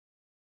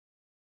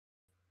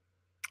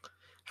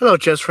Hello,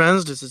 chess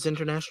friends. This is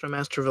International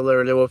Master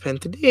Lilov,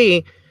 and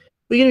today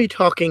we're going to be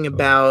talking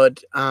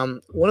about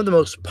one of the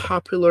most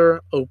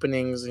popular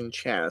openings in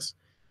chess,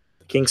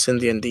 the King's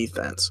Indian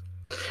defense.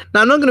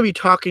 Now, I'm not going to be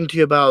talking to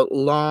you about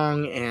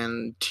long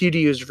and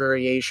tedious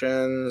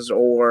variations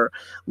or a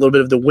little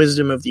bit of the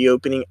wisdom of the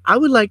opening. I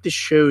would like to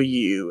show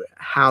you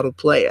how to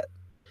play it.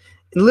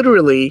 And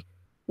literally,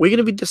 we're going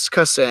to be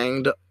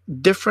discussing the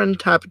different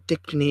type of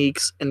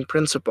techniques and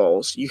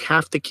principles you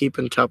have to keep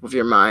on top of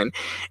your mind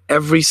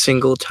every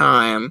single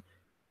time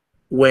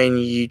when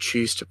you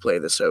choose to play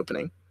this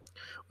opening.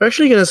 We're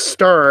actually going to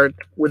start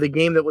with a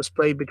game that was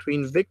played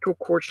between Viktor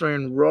Korchnoi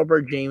and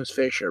Robert James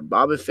Fischer,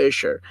 Bobby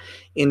Fischer,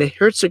 in the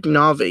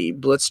Herceg-Novi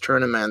Blitz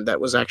tournament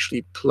that was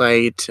actually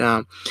played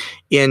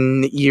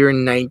in year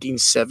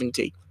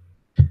 1970.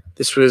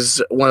 This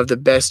was one of the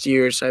best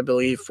years, I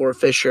believe, for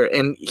Fischer,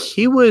 and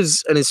he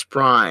was in his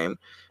prime.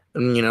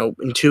 And,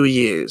 in 2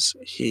 years,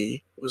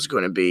 he was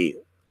going to be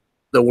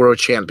the world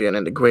champion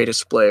and the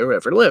greatest player who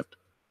ever lived.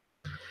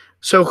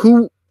 So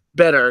who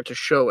better to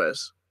show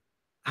us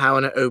how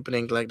an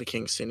opening like the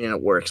King's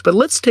Indian works? But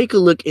let's take a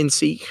look and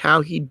see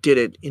how he did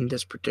it in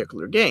this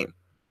particular game.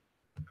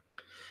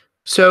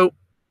 So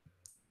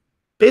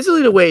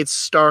basically the way it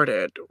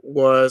started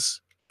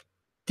was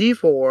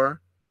d4.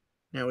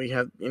 Now we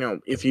have,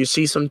 if you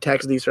see some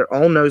text, these are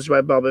all notes by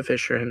Bobby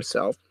Fischer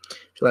himself.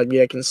 If you like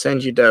me, I can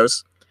send you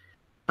those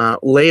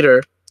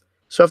later.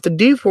 So after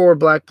d4,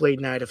 black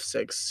played knight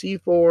f6,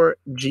 c4,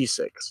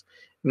 g6,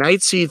 knight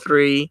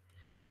c3,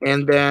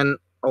 and then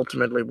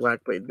ultimately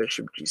black played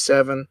bishop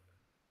g7.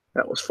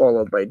 That was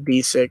followed by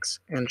d6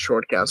 and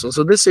short castle.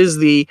 So this is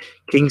the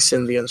King's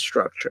Indian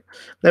structure.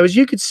 Now, as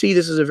you can see,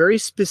 this is a very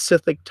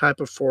specific type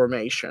of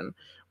formation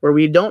where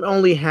we don't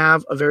only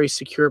have a very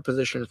secure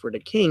position for the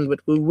king,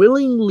 but we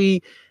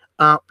willingly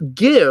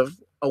give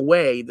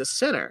away the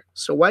center.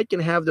 So white can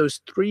have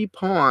those 3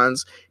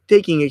 pawns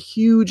taking a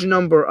huge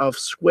number of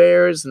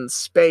squares and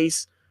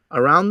space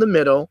around the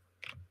middle,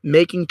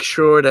 making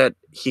sure that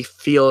he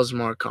feels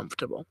more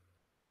comfortable.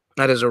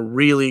 That is a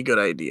really good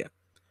idea.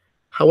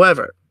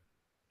 However,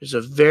 there's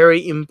a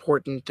very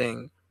important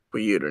thing for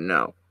you to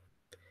know.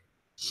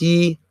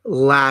 He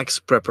lacks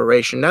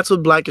preparation. That's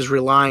what black is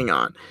relying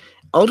on.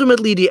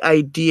 Ultimately, the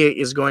idea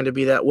is going to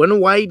be that when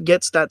white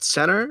gets that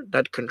center,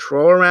 that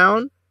control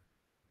around,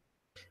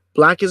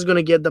 black is going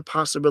to get the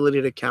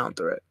possibility to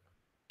counter it.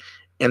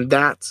 And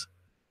that's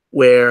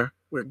where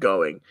we're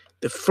going.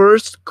 The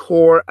first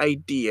core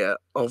idea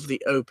of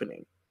the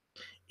opening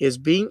is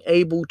being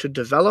able to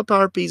develop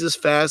our pieces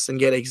fast and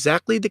get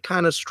exactly the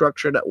kind of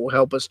structure that will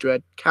help us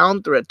to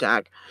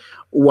counterattack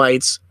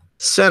white's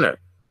center.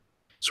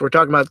 So we're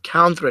talking about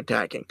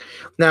counterattacking.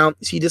 Now,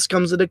 see, this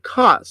comes at a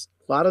cost.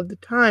 A lot of the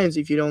times,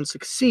 if you don't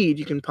succeed,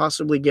 you can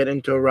possibly get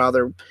into a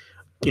rather,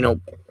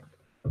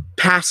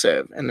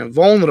 passive and a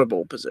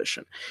vulnerable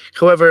position.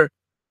 However,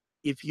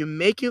 if you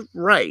make it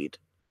right,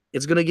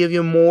 it's going to give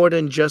you more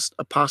than just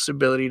a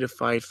possibility to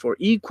fight for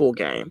equal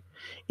game.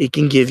 It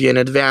can give you an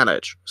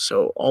advantage.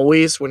 So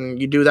always when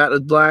you do that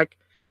with black,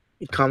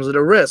 it comes at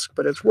a risk,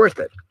 but it's worth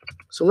it.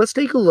 So let's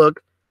take a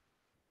look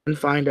and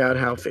find out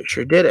how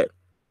Fischer did it.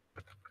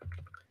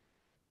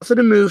 After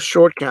the move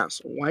short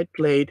castle, white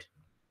played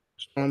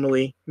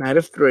normally knight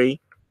f3,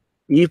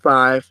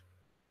 e5,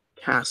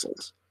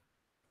 castles.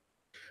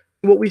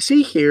 What we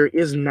see here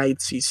is knight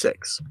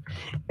c6.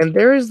 And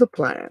there is the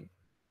plan.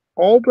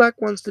 All black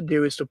wants to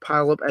do is to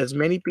pile up as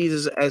many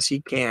pieces as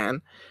he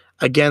can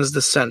against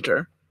the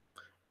center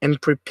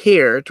and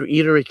prepare to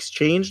either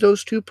exchange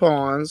those 2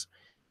 pawns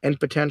and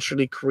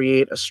potentially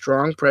create a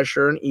strong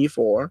pressure on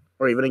e4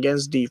 or even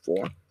against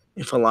d4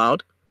 if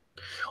allowed,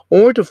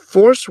 or to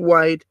force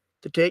white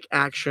to take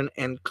action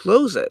and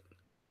close it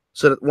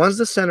so that once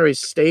the center is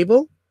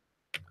stable,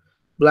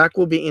 black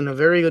will be in a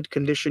very good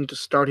condition to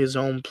start his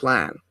own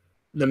plan.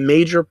 The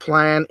major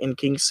plan in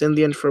King's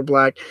Indian for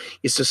black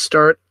is to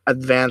start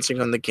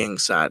advancing on the king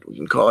side. We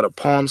can call it a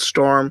pawn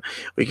storm.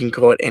 We can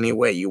call it any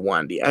way you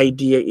want. The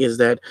idea is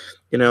that,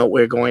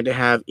 we're going to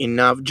have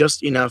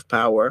just enough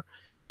power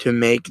to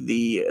make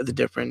the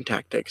different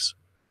tactics,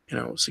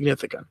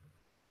 significant.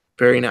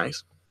 Very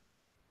nice.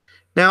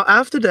 Now,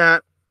 after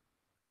that,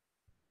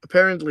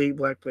 apparently,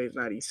 black plays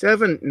knight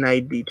e7,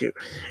 knight d2.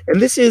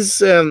 And this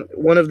is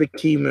one of the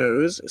key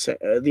moves.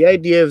 The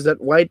idea is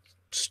that white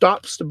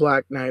stops the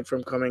black knight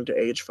from coming to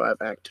h5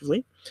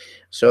 actively.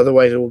 So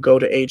otherwise, it will go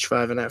to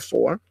h5 and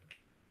f4.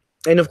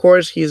 And of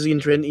course, he's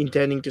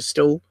intending to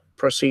still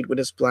proceed with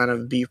his plan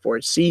of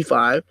b4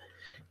 c5.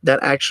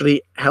 That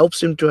actually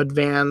helps him to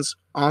advance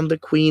on the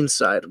queen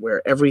side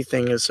where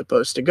everything is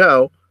supposed to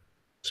go.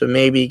 So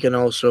maybe he can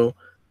also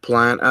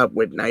plan up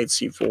with knight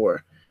c4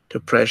 to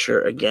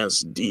pressure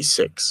against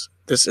d6.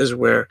 This is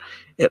where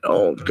it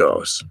all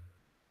goes.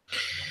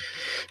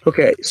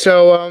 Okay,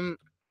 so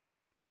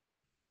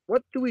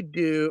what do we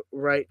do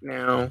right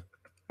now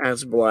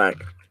as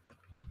black?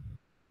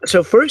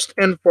 So first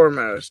and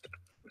foremost,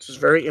 which is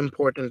very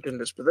important in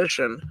this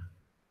position,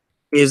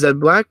 is that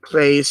black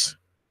plays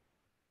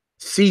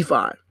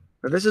c5.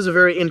 Now, this is a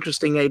very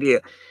interesting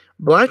idea.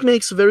 Black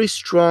makes a very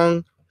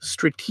strong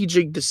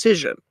strategic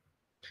decision.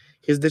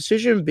 His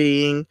decision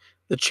being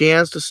the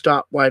chance to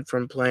stop white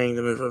from playing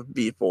the move of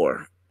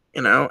b4,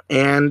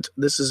 and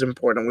this is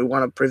important. We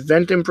want to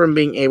prevent him from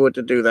being able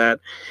to do that.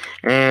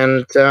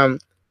 And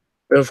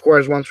of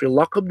course, once we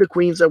lock up the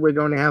queens, that we're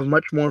going to have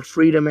much more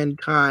freedom and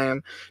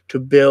time to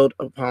build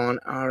upon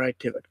our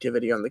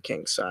activity on the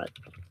king side.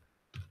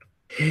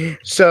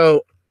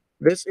 So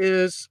this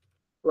is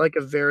like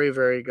a very,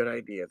 very good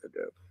idea to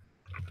do.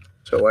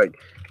 So like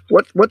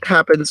what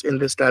happens in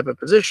this type of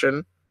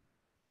position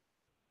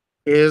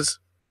is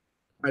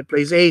white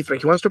plays a3.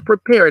 He wants to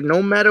prepare it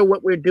no matter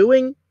what we're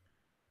doing.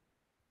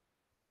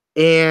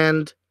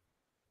 And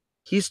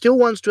he still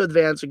wants to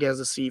advance against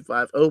the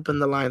c5, open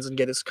the lines, and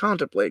get his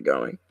counterplay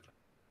going.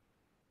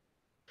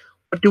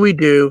 What do we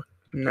do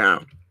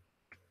now?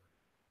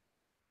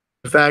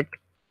 In fact,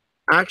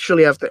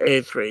 actually after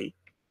a3,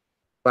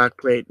 black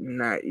played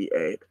knight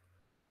e8.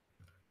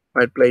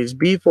 White plays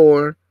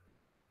b4,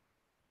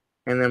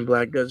 and then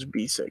black does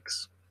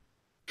b6.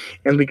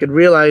 And we could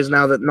realize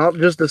now that not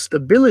just the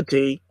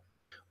stability,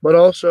 but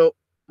also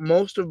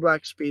most of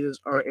black's pieces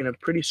are in a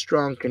pretty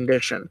strong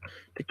condition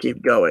to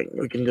keep going.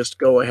 We can just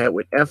go ahead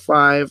with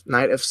f5,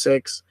 knight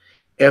f6,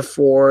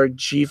 f4,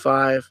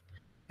 g5,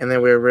 and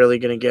then we're really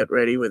going to get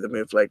ready with a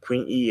move like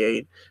queen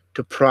e8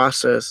 to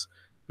process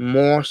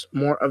more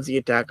of the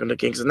attack on the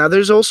kings. Now,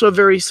 there's also a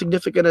very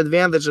significant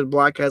advantage that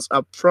black has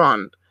up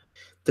front.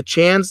 The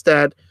chance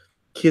that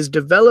his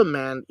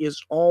development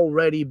is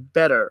already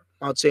better,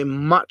 I would say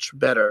much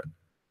better,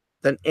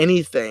 than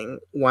anything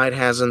white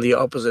has in the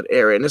opposite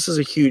area. And this is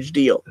a huge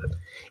deal.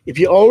 If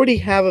you already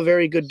have a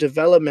very good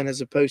development as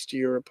opposed to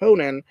your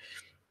opponent,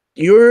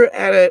 you're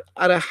at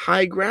a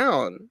high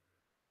ground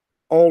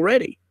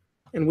already.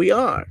 And we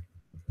are.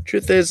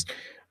 Truth is,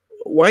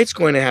 white's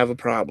going to have a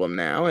problem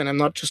now. And I'm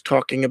not just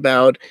talking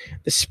about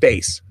the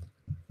space.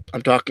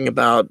 I'm talking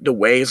about the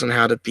ways and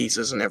how the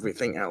pieces and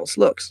everything else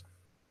looks.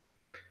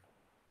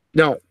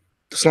 No,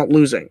 it's not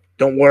losing.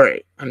 Don't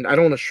worry. I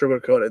don't want to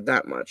sugarcoat it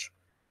that much.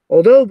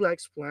 Although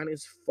black's plan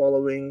is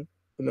following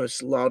the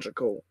most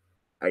logical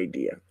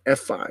idea,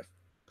 f5.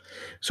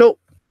 So,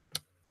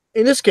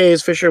 in this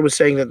case, Fischer was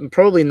saying that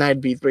probably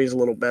knight b3 is a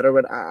little better,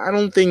 but I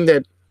don't think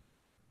that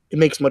it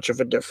makes much of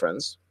a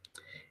difference.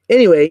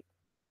 Anyway,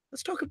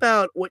 let's talk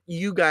about what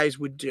you guys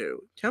would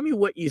do. Tell me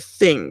what you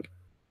think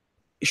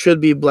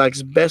should be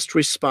black's best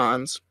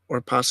response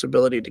or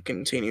possibility to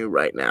continue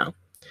right now.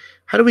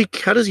 How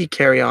does he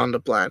carry on the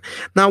plan?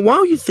 Now,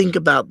 while you think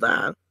about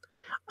that,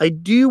 I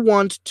do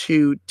want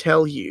to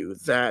tell you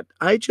that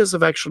I just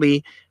have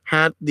actually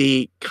had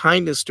the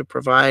kindness to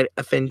provide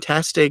a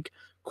fantastic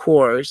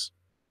course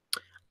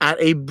at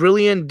a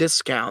brilliant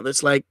discount.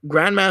 It's like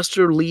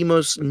Grandmaster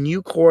Limo's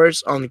new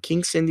course on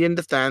King's Indian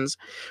defense,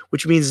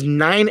 which means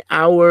 9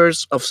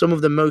 hours of some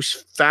of the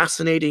most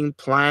fascinating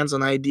plans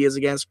and ideas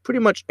against pretty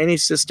much any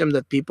system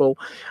that people,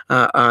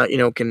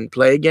 can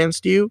play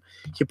against you.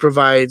 He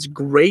provides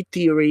great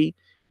theory,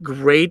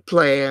 great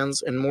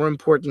plans, and more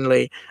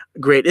importantly,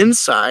 great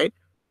insight.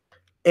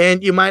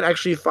 And you might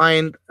actually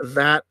find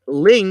that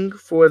link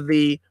for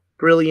the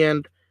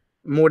brilliant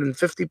more than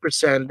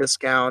 50%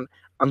 discount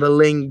on the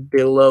link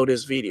below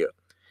this video.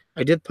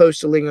 I did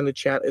post a link on the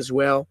chat as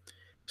well,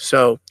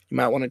 so you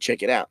might want to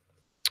check it out.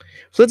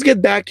 So let's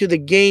get back to the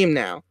game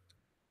now.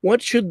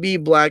 What should be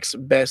black's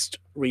best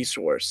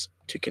resource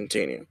to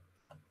continue?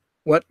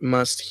 What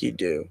must he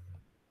do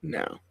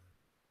now?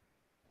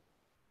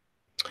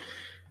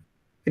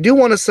 I do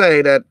want to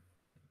say that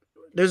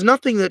there's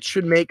nothing that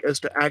should make us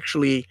to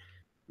actually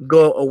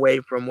go away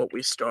from what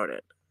we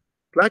started.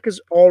 Black has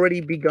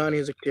already begun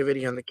his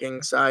activity on the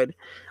king side.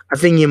 I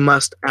think you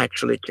must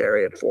actually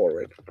carry it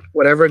forward.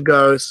 Whatever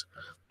goes,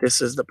 this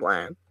is the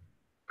plan.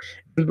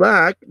 And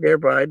black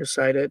thereby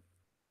decided,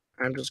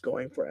 I'm just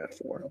going for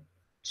f4.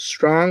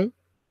 Strong,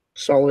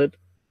 solid,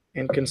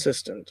 and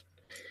consistent.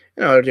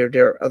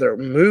 There are other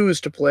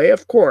moves to play,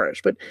 of course,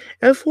 but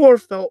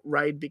f4 felt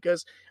right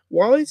because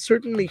while it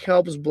certainly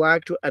helps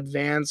black to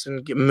advance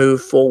and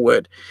move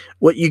forward,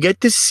 what you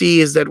get to see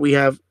is that we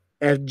have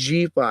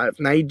fg5,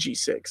 knight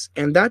g6,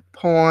 and that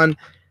pawn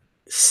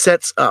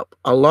sets up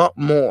a lot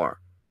more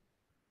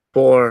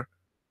for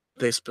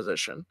this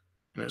position.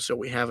 So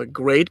we have a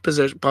great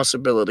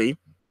possibility,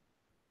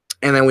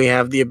 and then we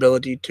have the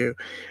ability to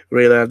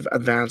really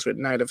advance with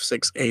knight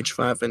f6,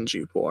 h5, and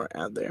g4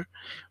 out there,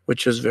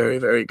 which is very,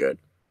 very good.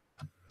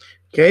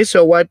 Okay,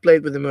 so white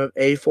played with the move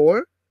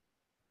a4,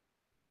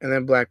 and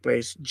then black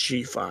plays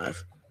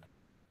g5.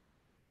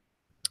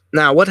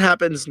 Now, what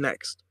happens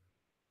next?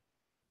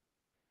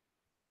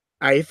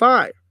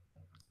 a5.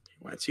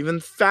 It's even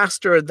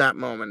faster at that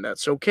moment.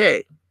 That's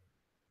okay.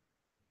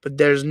 But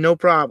there's no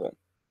problem.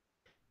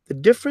 The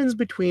difference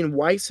between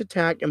white's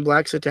attack and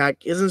black's attack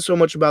isn't so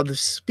much about the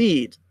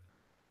speed.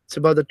 It's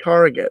about the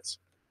targets.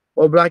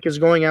 While black is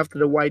going after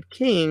the white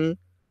king,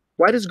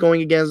 white is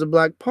going against the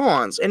black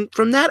pawns. And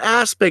from that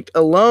aspect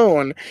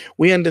alone,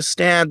 we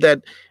understand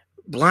that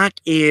black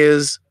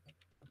is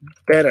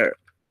better,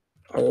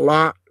 a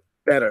lot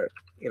better,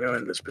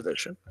 in this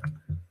position.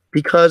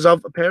 Because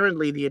of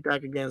apparently the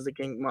attack against the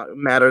king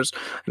matters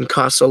and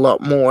costs a lot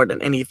more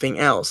than anything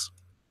else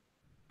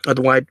that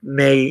white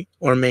may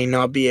or may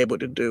not be able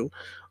to do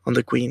on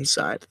the queen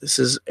side. This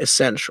is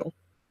essential.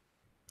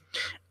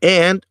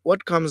 And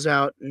what comes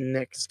out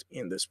next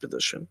in this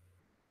position?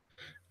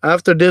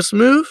 After this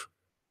move,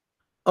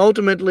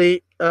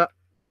 ultimately,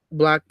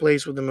 black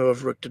plays with the move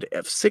of rook to the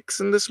f6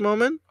 in this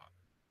moment.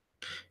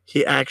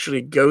 He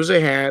actually goes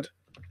ahead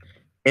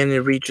and he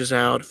reaches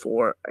out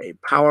for a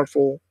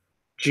powerful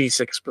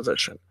g6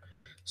 position.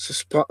 It's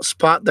a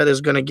spot that is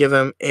going to give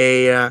him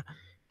a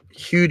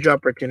huge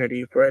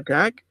opportunity for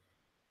attack.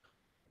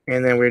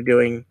 And then we're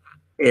doing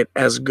it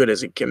as good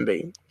as it can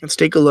be. Let's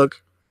take a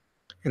look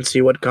and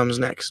see what comes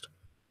next.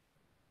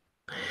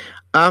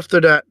 After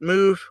that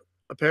move,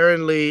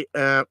 apparently,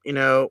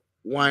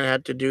 white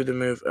had to do the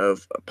move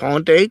of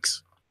pawn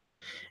takes.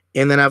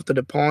 And then after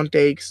the pawn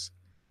takes,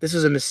 this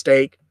is a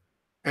mistake.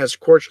 As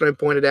Korchnoi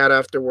pointed out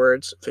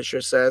afterwards,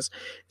 Fischer says,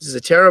 this is a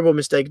terrible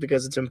mistake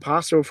because it's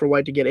impossible for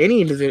white to get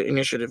any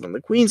initiative on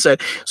the queen side.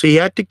 So he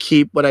had to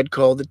keep what I'd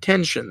call the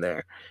tension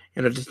there.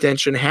 And the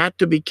tension had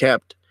to be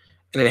kept,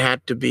 and it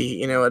had to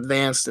be,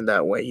 advanced in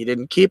that way. He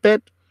didn't keep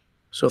it,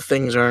 so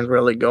things aren't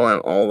really going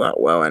all that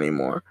well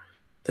anymore.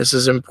 This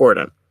is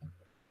important.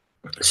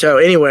 So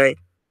anyway,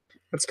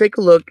 let's take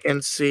a look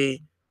and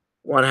see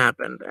what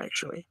happened,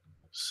 actually.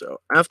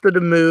 So after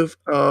the move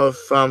of,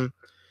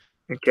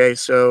 okay,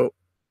 so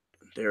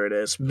there it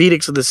is,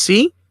 bdx of the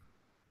c.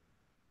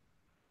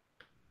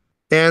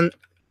 Then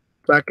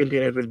black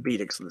continued with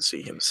bdx of the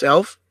c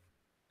himself.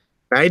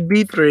 Knight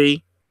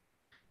b3,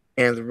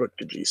 and the rook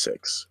to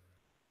g6.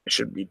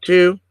 Bishop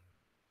b2,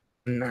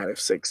 knight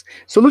f6.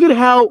 So look at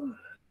how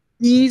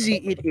easy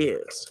it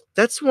is.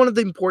 That's one of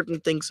the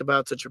important things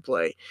about such a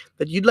play,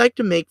 that you'd like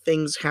to make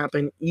things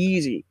happen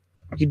easy.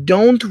 You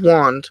don't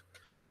want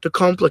to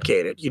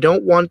complicate it. You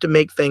don't want to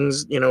make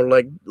things,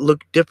 like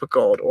look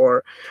difficult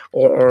or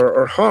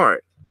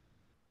hard.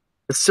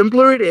 The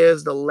simpler it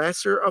is, the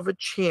less of a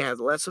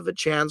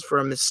chance for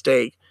a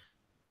mistake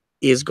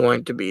is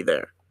going to be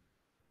there.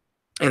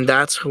 And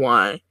that's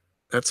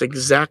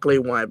exactly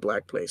why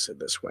black plays it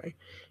this way.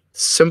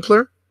 It's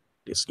simpler,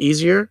 it's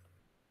easier,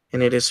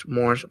 and it is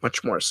much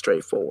more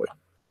straightforward.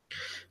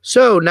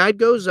 So knight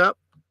goes up.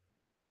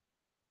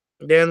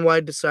 Then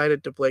white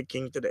decided to play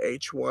king to the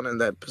h1 in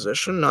that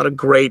position. Not a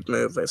great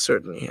move, I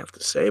certainly have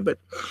to say, but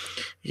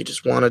he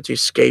just wanted to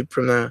escape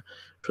from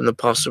the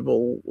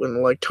possible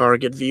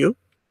target view.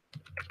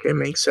 Okay,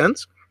 makes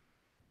sense.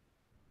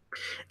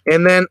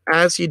 And then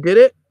as he did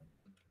it,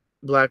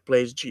 black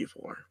plays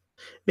g4.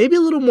 Maybe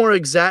a little more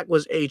exact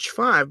was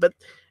h5, but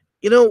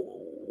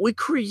we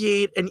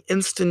create an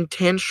instant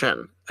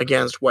tension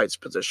against white's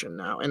position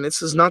now, and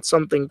this is not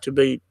something to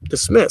be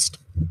dismissed.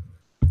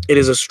 It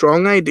is a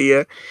strong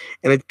idea,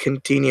 and it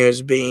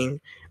continues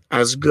being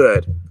as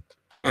good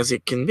as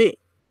it can be.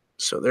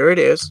 So there it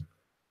is.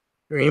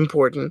 Very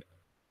important.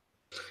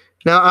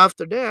 Now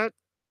after that,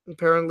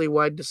 apparently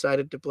white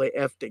decided to play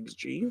f takes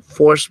g,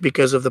 forced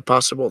because of the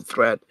possible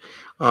threat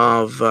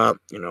of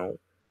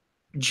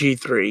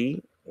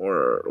g3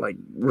 or like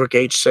rook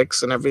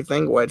h6 and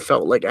everything. White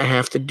felt like, I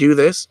have to do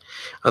this,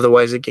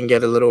 otherwise it can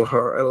get a little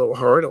hard,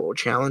 a little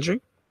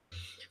challenging.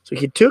 So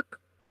he took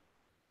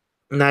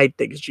knight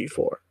takes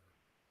g4,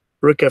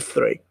 rook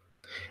f3.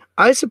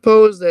 I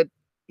suppose that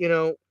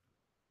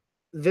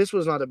this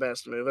was not the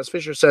best move. As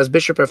Fischer says,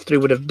 bishop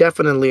f3 would have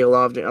definitely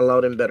allowed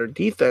him better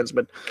defense,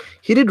 but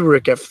he did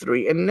rook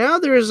f3. And now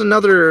there is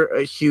another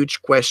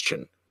huge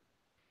question.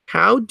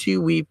 How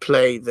do we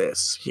play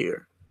this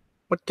here?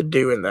 What to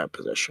do in that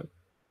position?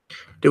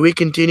 Do we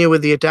continue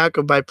with the attack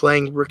by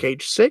playing rook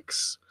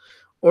h6,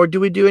 or do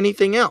we do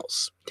anything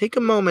else? Take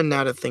a moment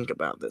now to think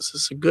about this.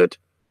 It's a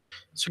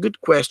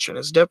good question.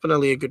 It's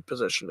definitely a good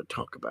position to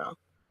talk about.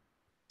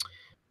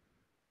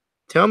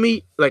 Tell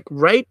me,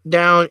 write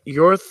down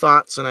your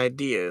thoughts and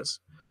ideas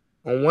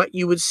on what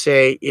you would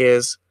say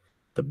is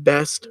the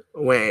best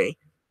way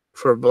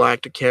for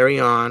black to carry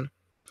on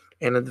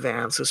and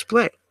advance his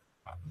play.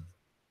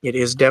 It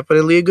is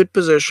definitely a good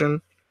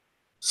position,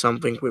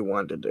 something we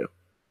want to do.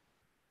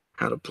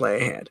 How to play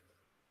ahead.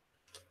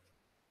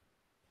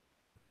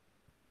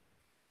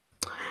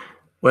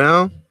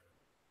 Well,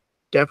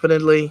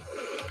 definitely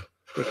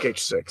rook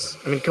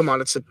h6. I mean, come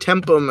on, it's a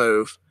tempo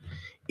move.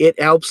 It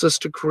helps us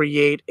to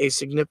create a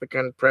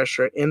significant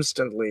pressure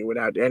instantly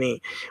without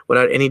any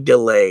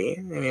delay.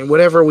 I mean,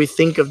 whatever we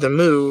think of the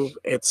move,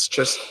 it's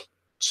just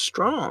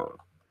strong.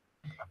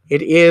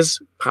 It is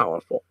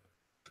powerful.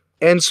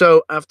 And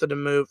so after the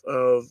move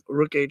of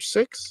rook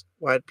h6,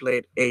 white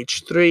played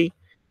h3,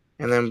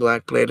 and then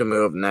black played a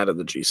move knight of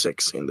the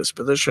g6 in this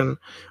position,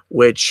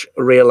 which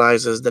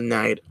realizes the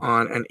knight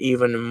on an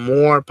even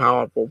more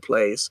powerful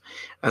place,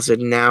 as it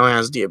now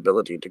has the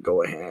ability to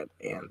go ahead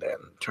and then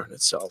turn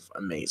itself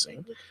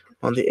amazing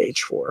on the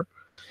h4.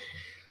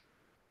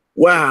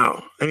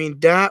 Wow. I mean,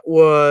 that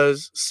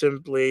was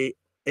simply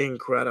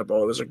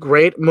incredible. It was a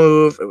great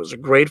move. It was a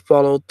great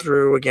follow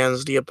through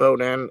against the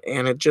opponent,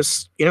 and it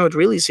just, it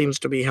really seems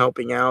to be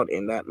helping out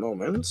in that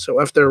moment.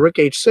 So after rook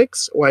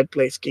h6, white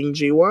plays king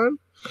g1,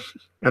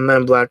 and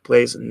then black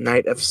plays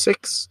knight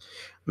f6,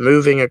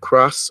 moving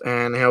across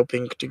and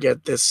helping to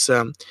get this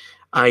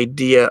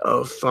idea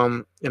of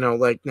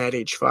like knight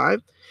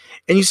h5.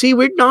 And you see,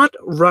 we're not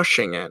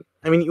rushing it.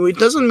 I mean, it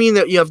doesn't mean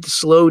that you have to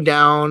slow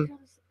down,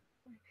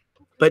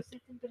 but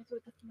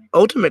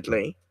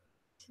ultimately,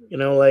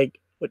 like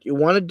what you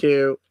want to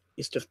do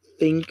is to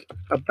think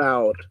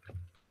about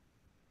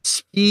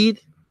speed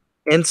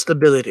and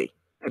stability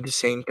at the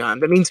same time.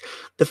 That means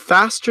the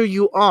faster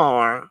you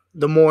are,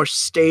 the more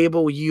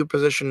stable your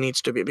position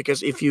needs to be.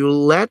 Because if you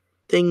let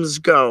things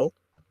go,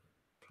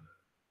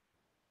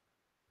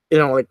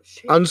 like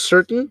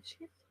uncertain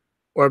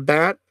or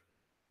bad,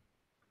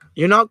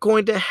 you're not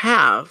going to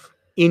have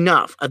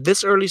enough at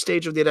this early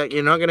stage of the attack.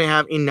 You're not going to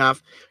have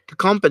enough to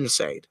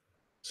compensate.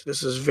 So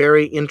this is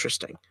very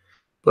interesting.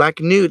 Black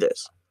knew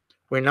this.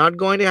 We're not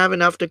going to have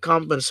enough to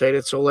compensate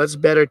it, so let's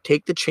better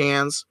take the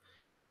chance,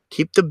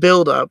 keep the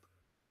build up,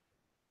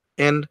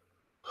 and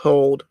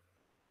hold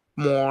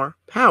more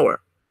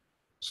power.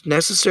 It's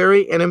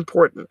necessary and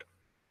important.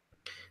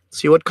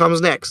 See what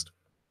comes next.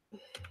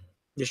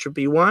 Bishop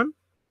b1,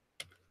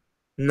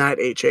 knight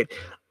h8.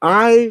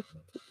 I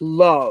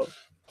love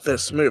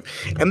this move.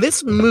 And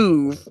this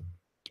move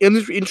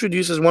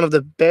introduces one of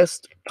the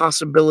best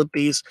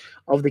possibilities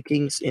of the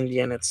King's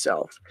Indian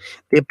itself.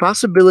 The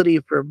possibility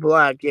for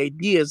black, the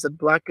idea is that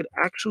black could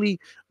actually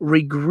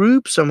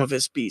regroup some of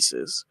his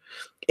pieces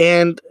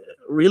and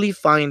really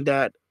find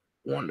that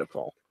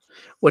wonderful.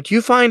 What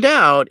you find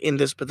out in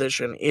this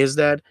position is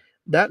that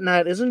that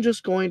knight isn't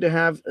just going to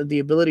have the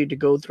ability to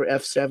go through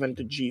f7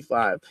 to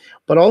g5,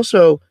 but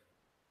also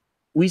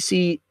we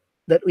see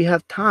that we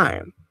have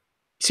time.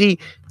 See,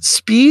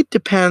 speed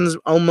depends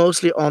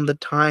mostly on the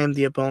time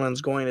the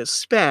opponent's going to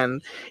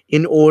spend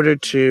in order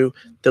to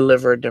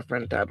deliver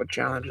different type of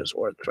challenges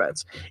or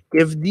threats.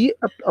 If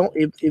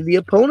the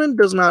opponent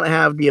does not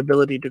have the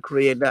ability to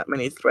create that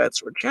many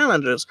threats or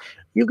challenges,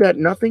 you got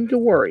nothing to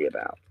worry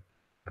about.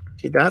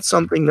 See, that's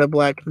something that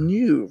black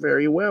knew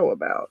very well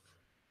about.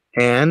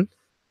 And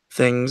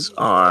things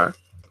are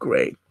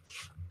great.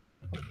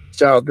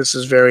 So this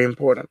is very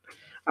important.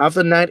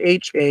 After knight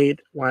h8,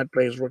 white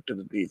plays rook to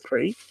the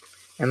d3.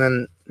 And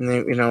then,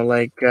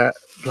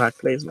 black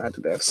plays knight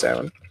to the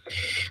f7.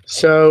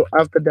 So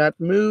after that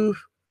move,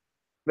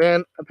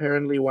 then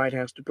apparently white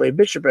has to play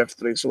bishop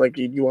f3. So like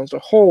he wants to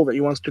hold it.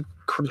 He wants to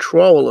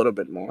control a little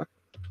bit more.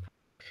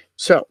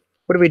 So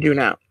what do we do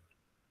now?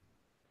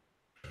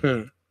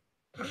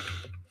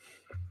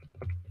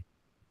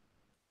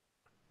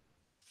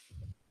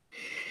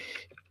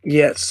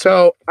 Yes,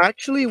 so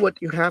actually what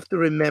you have to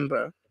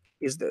remember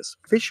is this.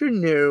 Fischer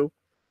knew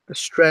the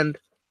strength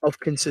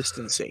of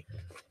consistency.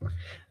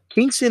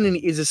 King's Indian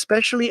is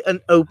especially an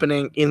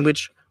opening in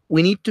which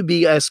we need to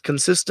be as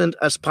consistent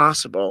as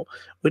possible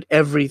with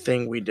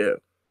everything we do.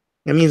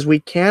 It means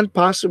we can't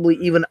possibly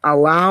even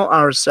allow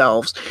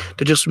ourselves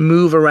to just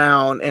move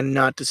around and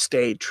not to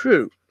stay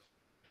true.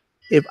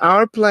 If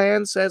our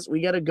plan says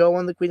we got to go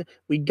on the queen,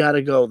 we got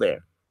to go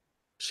there.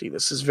 See,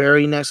 this is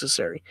very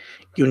necessary.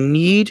 You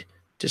need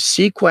to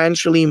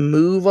sequentially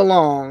move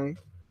along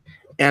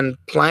and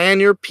plan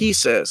your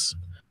pieces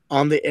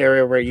on the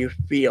area where you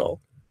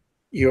feel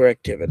your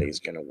activity is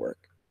going to work.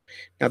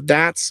 Now,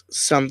 that's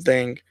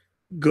something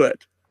good.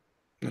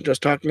 I'm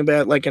just talking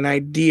about like an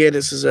idea.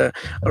 This is a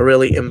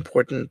really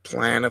important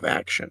plan of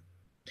action.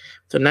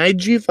 So knight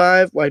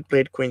g5, white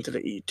played queen to the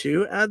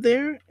e2 out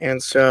there.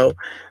 And so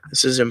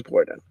this is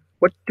important.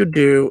 What to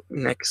do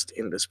next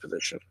in this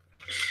position?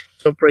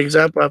 So, for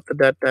example, after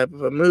that type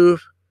of a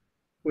move,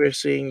 we're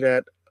seeing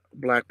that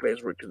black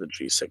plays rook to the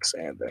g6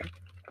 and there.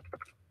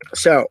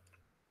 So,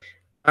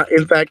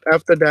 in fact,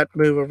 after that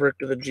move of rook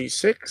to the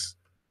g6,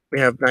 we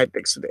have knight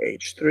takes to the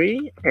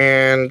h3,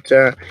 and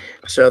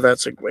so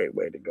that's a great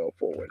way to go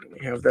forward.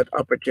 We have that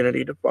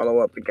opportunity to follow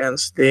up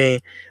against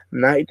the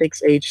knight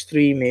takes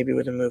h3, maybe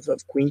with a move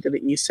of queen to the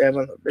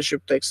e7, or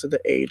bishop takes to the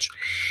h,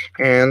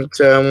 and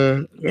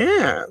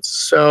yeah,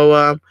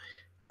 so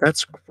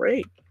that's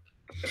great.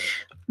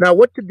 Now,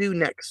 what to do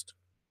next?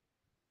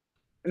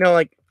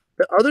 Like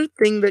the other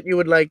thing that you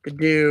would like to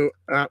do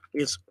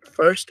is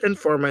first and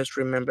foremost,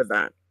 remember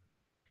that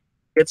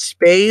get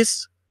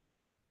space,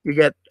 you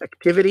get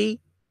activity,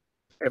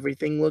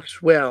 everything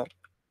looks well,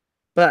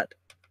 but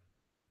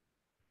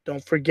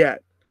don't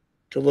forget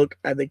to look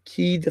at the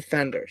key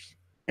defenders.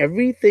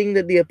 Everything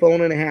that the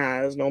opponent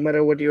has, no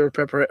matter what your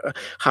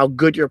how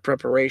good your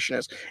preparation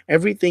is,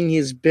 everything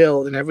he's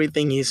built and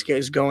everything he's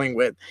going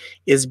with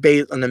is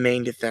based on the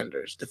main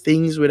defenders, the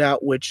things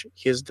without which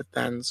his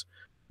defense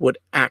would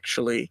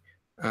actually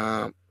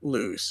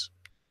lose.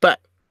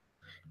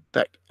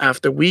 But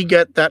after we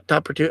get that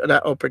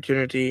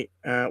opportunity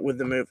with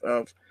the move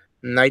of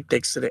knight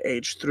takes to the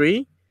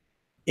h3,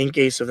 in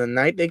case of the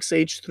knight takes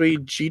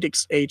h3, g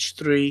takes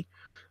h3,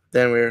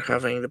 then we're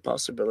having the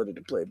possibility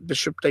to play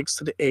bishop takes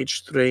to the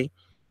h3,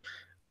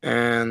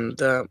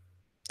 and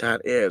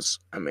That is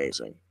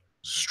amazing.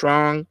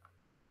 Strong,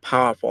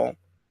 powerful,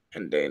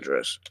 and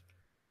dangerous.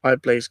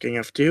 White plays king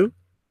f2.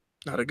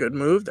 Not a good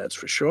move, that's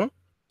for sure.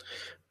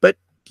 But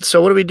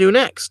so what do we do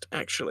next,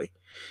 actually?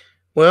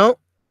 Well,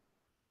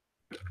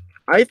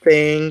 I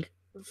think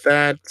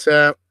that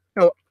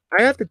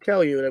I have to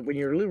tell you that when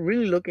you're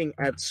really looking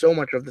at so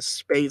much of the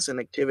space and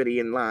activity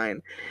in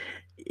line,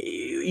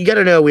 you got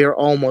to know we are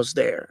almost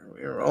there.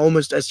 We're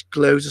almost as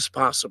close as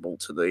possible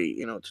to the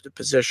to the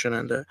position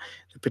and the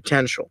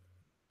potential.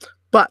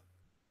 But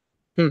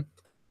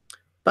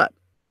but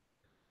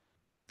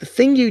the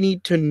thing you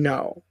need to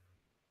know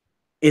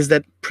is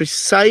that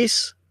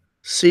precise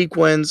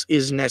sequence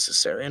is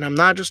necessary, and I'm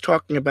not just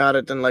talking about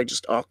it and like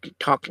just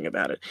talking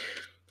about it.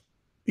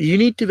 You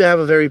need to have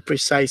a very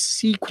precise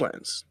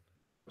sequence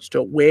as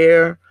to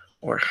where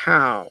or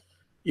how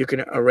you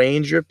can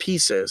arrange your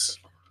pieces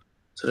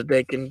so that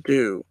they can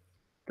do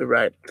the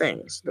right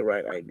things, the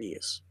right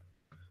ideas.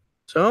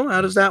 So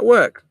how does that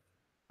work?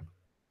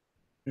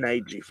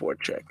 Knight g4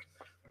 check.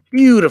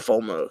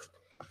 Beautiful move.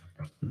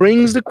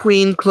 Brings the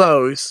queen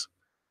close,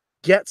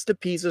 gets the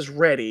pieces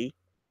ready,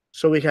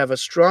 so we have a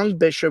strong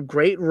bishop,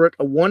 great rook,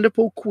 a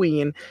wonderful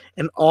queen,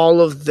 and all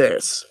of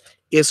this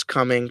is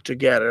coming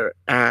together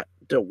at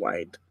the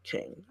white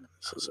king.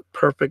 This is a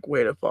perfect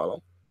way to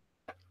follow.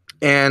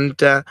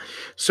 And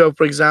so,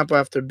 for example,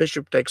 after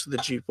bishop takes the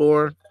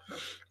g4,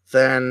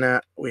 then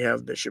we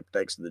have bishop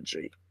takes the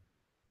g.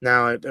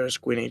 Now there's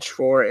queen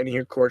h4, and he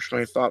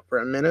unfortunately thought for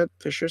a minute,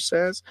 Fischer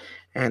says,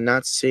 and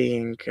not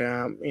seeing,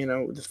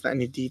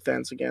 any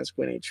defense against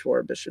queen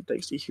h4, bishop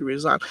takes d, he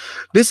resigned.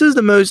 This is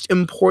the most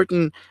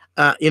important,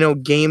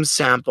 game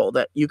sample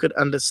that you could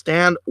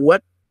understand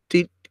what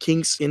the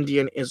King's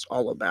Indian is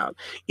all about.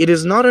 It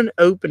is not an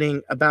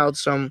opening about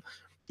some,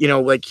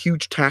 like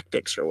huge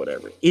tactics or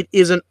whatever. It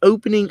is an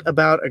opening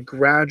about a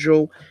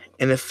gradual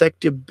and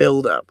effective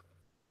buildup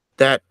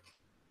that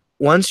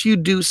once you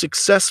do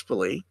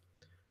successfully,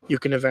 you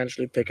can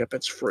eventually pick up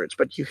its fruits.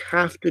 But you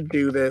have to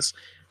do this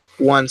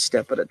one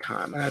step at a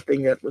time. And I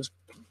think that was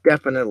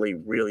definitely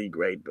really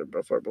great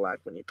for Black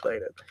when he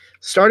played it.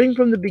 Starting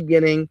from the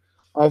beginning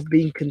of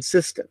being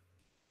consistent.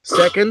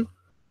 Second,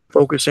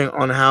 focusing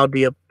on how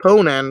the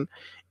opponent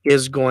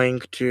is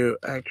going to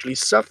actually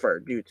suffer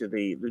due to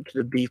the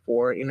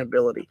b4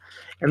 inability.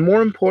 And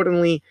more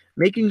importantly,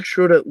 making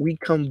sure that we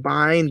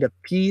combine the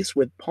piece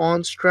with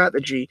pawn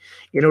strategy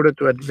in order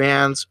to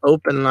advance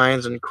open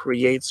lines and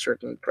create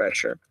certain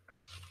pressure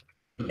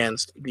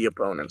against the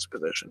opponent's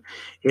position.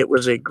 It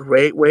was a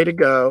great way to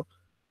go.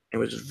 It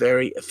was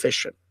very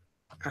efficient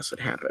as it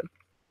happened.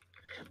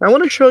 Now, I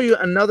want to show you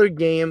another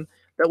game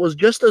that was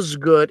just as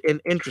good and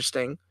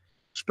interesting.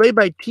 It's played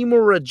by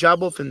Teimour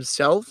Radjabov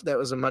himself. That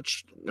was a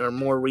much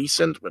more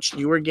recent, much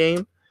newer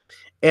game.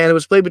 And it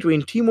was played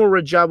between Teimour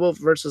Radjabov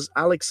versus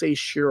Alexei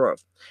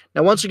Shirov.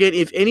 Now, once again,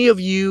 if any of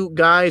you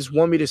guys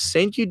want me to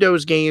send you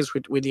those games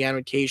with the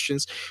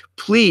annotations,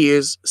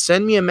 please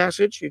send me a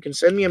message. You can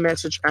send me a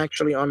message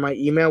actually on my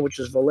email, which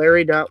is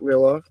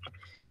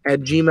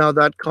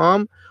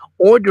valery.lilov@gmail.com,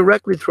 or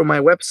directly through my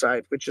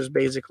website, which is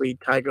basically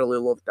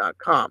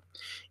tigerlilov.com.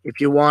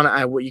 If you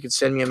want, you can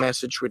send me a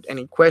message with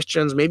any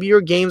questions. Maybe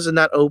your game's in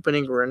that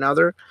opening or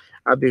another.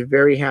 I'd be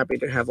very happy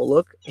to have a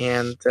look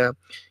and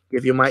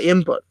give you my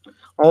input.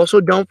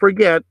 Also, don't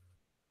forget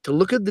to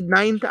look at the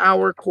 9th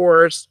hour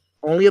course,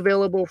 only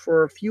available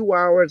for a few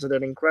hours at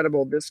an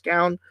incredible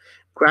discount.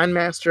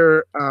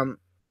 Grandmaster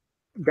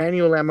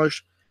Daniel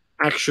Lemos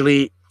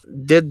actually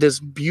did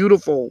this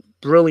beautiful,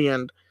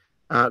 brilliant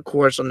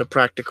course on the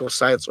practical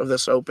sides of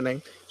this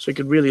opening, so you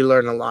could really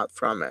learn a lot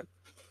from it.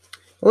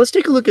 Well, let's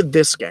take a look at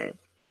this game.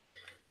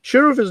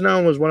 Shirov is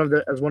known as one of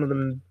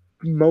the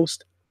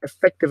most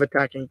effective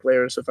attacking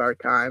players of our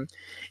time,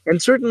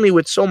 and certainly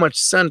with so much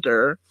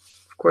center,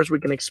 of course, we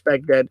can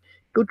expect that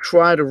he'll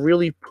try to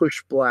really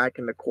push Black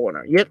in the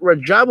corner. Yet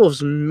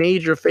Radjabov's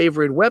major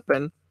favorite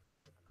weapon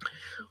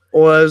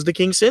was the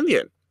King's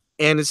Indian,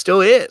 and it still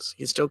is.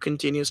 He still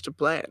continues to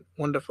play it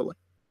wonderfully.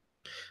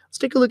 Let's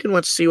take a look and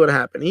let's see what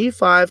happened.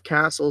 E5,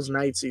 castles,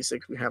 knight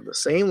c6. We have the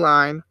same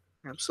line,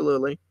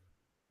 absolutely.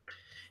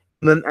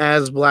 And then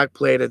as Black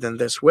played it in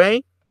this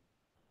way,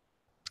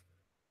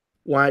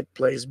 White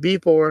plays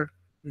b4,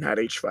 knight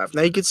h5.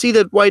 Now you can see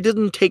that White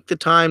didn't take the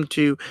time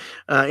to,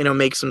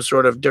 make some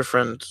sort of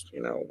different,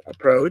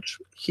 approach.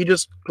 He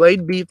just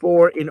played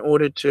b4 in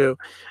order to,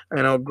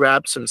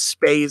 grab some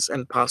space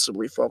and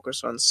possibly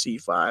focus on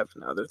c5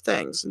 and other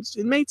things.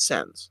 It made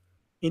sense.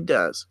 It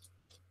does.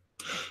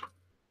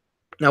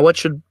 Now, what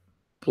should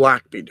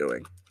Black be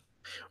doing?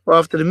 Well,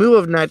 after the move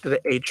of knight to the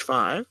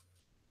h5,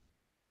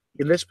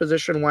 in this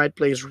position, White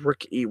plays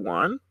rook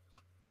e1.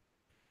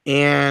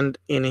 And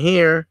in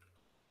here,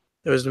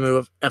 there was the move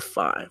of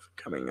f5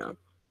 coming up.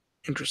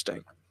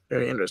 Interesting.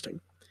 Very interesting.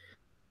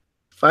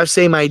 5,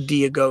 same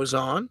idea goes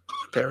on,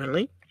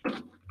 apparently.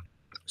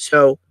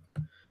 So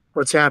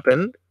what's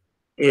happened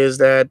is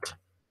that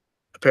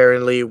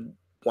apparently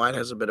White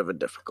has a bit of a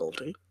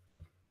difficulty.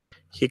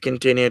 He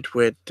continued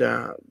with,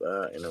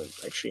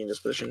 actually in this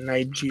position,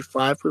 knight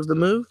g5 was the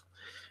move,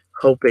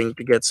 hoping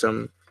to get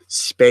some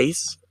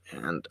space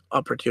and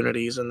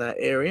opportunities in that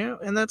area,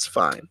 and that's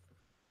fine.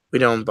 We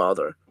don't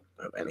bother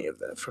of any of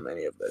that from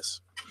any of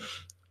this.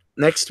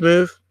 Next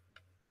move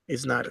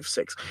is knight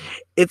f6.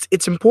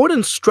 It's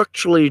important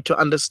structurally to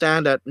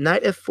understand that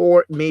knight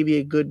f4 may be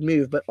a good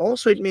move, but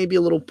also it may be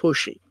a little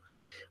pushy.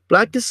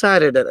 Black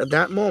decided that at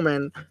that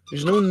moment,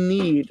 there's no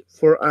need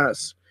for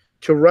us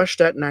to rush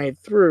that knight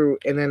through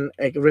and then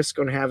risk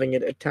on having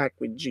it attack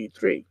with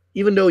g3,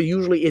 even though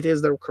usually it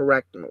is the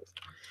correct move.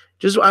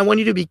 Just I want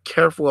you to be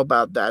careful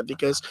about that,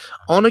 because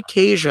on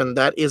occasion,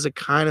 that is a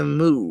kind of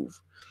move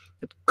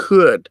that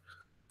could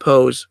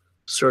pose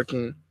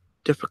certain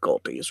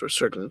difficulties or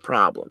certain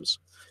problems.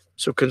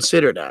 So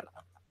consider that.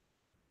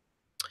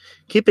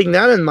 Keeping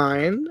that in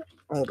mind,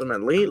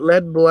 ultimately,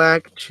 led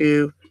Black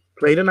to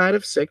play the knight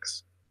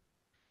f6,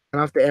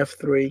 and after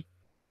f3,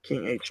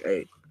 king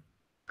h8.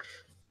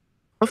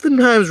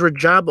 Oftentimes,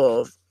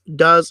 Radjabov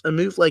does a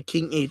move like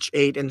king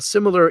h8 and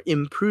similar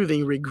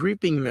improving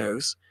regrouping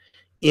moves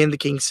in the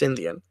King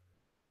Scythian.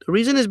 The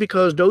reason is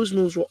because those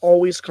moves will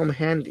always come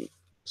handy,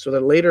 so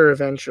that later,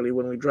 eventually,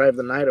 when we drive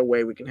the knight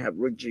away, we can have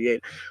rook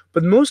g8.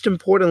 But most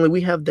importantly, we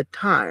have the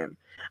time,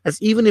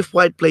 as even if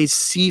white plays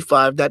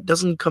c5, that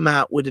doesn't come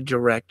out with a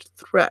direct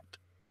threat.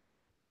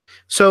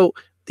 So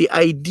the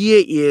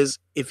idea is,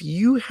 if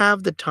you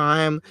have the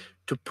time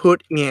to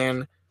put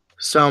in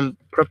some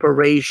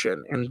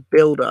preparation and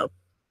build up,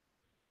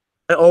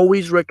 I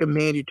always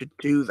recommend you to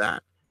do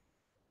that,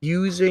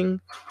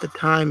 using the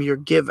time you're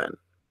given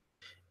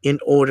in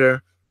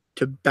order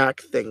to back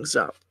things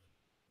up.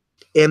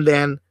 And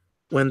then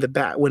when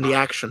the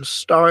action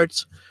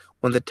starts,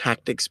 when the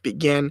tactics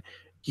begin,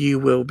 you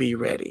will be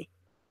ready.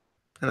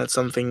 And that's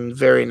something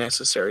very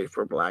necessary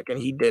for Black, and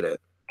he did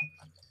it.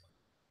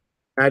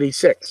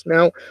 96.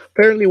 Now,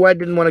 apparently White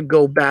didn't want to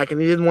go back, and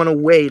he didn't want to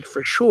wait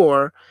for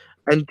sure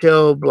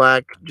until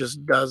Black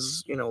just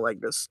does, like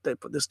this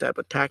type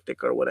of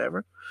tactic or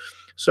whatever.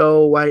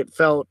 So White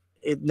felt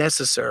it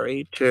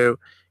necessary to,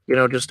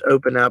 just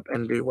open up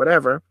and do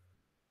whatever.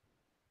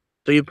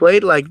 So you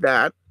played like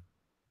that.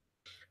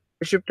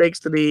 Bishop takes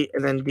to d,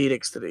 and then d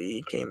takes to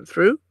d came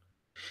through.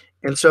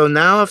 And so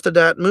now after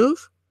that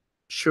move,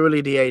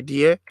 surely the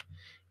idea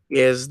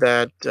is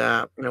that,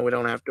 we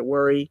don't have to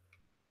worry,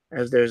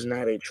 as there's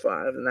knight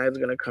h5. The knight's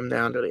going to come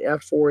down to the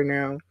f4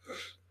 now.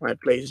 White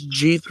plays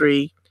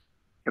g3,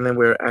 and then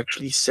we're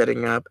actually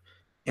setting up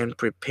and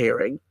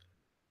preparing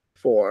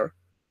for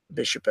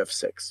bishop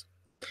f6.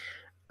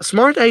 A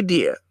smart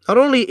idea. Not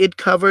only it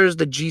covers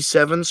the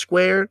g7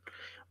 square,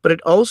 but it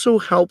also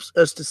helps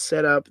us to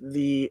set up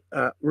the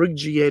rook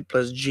g8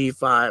 plus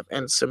g5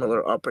 and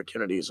similar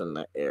opportunities in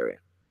that area.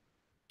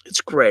 It's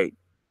great,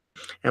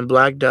 and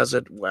Black does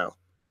it well.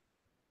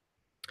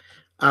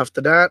 After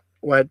that,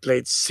 White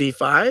played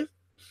c5,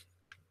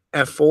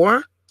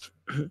 f4,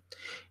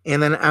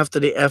 and then after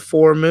the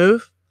f4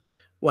 move,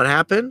 what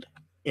happened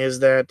is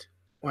that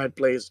White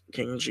plays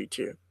king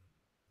g2.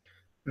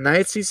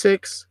 Knight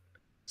c6,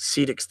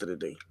 c takes to the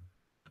d.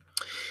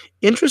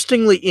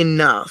 Interestingly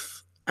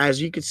enough, as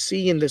you can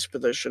see in this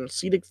position,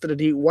 c takes to the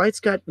d,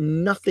 White's got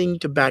nothing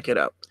to back it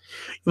up.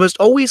 You must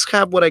always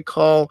have what I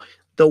call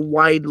the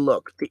wide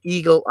look, the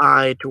eagle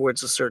eye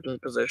towards a certain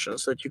position,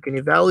 so that you can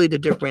evaluate the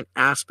different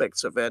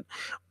aspects of it,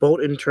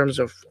 both in terms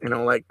of,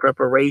 like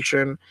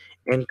preparation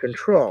and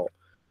control.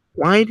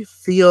 White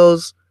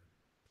feels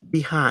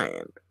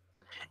behind.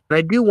 And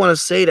I do want to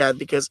say that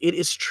because it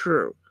is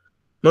true.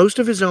 Most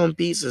of his own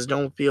pieces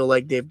don't feel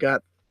like they've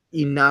got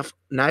enough,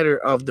 neither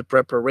of the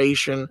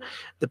preparation,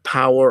 the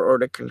power, or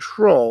the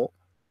control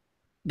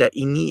that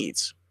he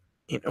needs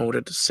in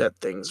order to set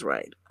things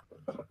right.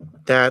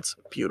 That's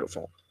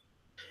beautiful.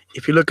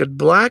 If you look at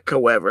Black,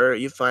 however,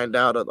 you find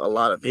out that a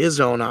lot of his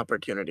own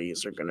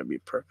opportunities are going to be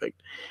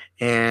perfect,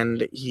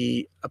 and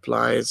he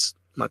applies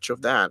much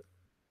of that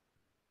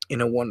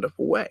in a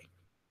wonderful way.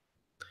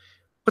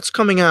 What's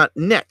coming out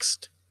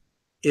next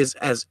is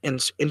as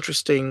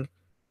interesting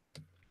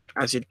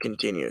as it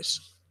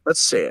continues.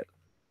 Let's say it.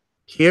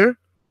 Here,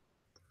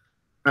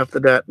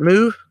 after that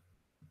move,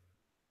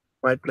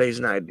 White plays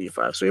knight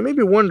d5. So you may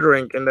be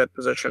wondering in that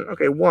position,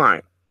 okay,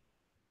 why?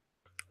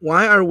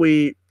 Why are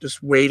we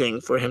just waiting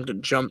for him to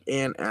jump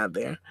in at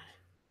there?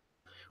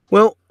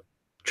 Well,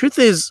 truth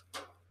is,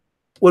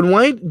 when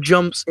White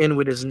jumps in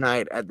with his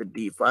knight at the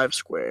d5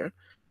 square,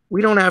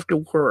 we don't have to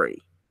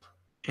worry.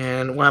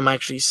 And why I'm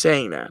actually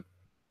saying that?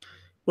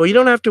 Well, you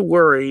don't have to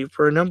worry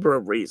for a number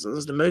of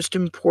reasons, the most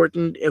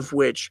important of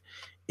which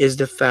is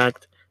the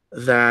fact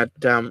that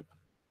the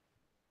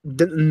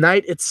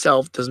knight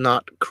itself does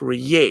not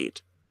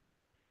create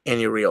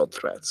any real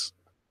threats.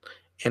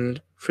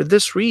 And for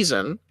this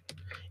reason,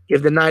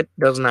 if the knight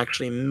doesn't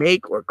actually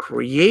make or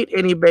create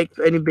any big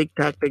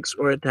tactics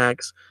or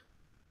attacks,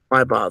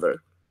 why bother?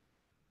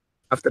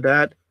 After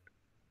that,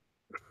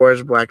 of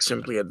course, Black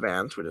simply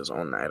advanced with his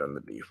own knight on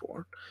the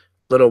d4.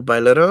 Little by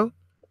little,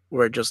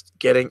 we're just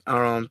getting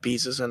our own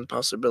pieces and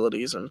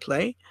possibilities in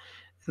play,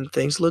 and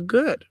things look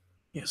good.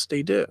 Yes,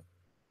 they do.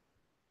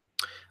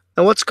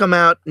 Now, what's come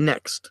out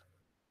next?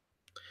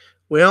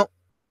 Well,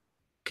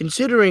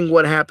 Considering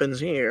what happens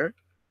here,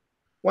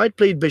 white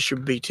played bishop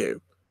b2.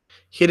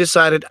 He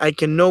decided, I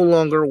can no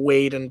longer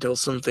wait until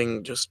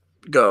something just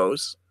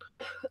goes.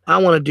 I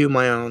want to do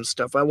my own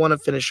stuff. I want to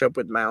finish up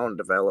with my own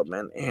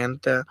development,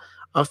 and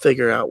I'll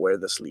figure out where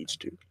this leads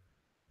to.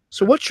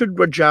 So what should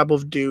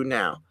Radjabov do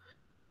now?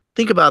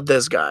 Think about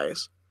this,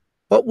 guys.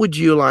 What would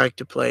you like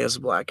to play as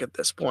black at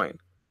this point?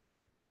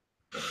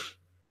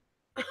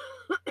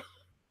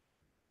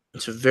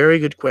 It's a very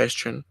good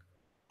question.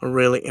 A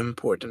really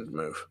important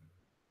move.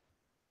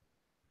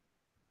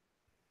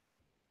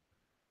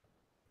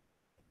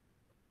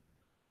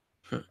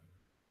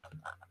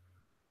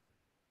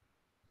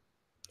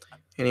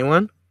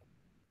 Anyone?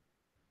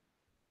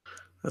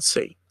 Let's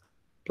see.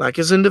 Black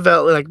is in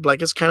develop. Like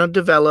black is kind of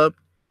developed.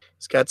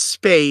 He's got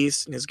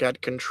space and he's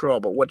got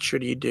control. But what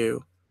should he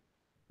do?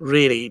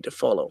 Really to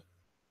follow.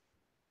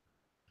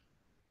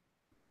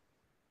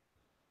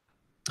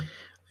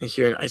 And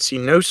here I see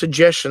no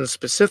suggestions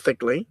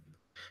specifically,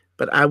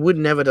 but I would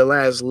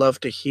nevertheless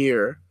love to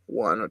hear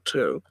one or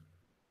two.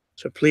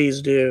 So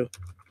please do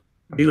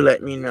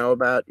let me know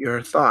about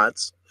your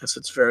thoughts, as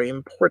it's very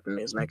important.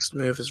 His next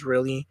move is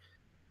really,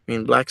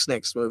 black's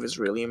next move is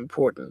really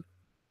important.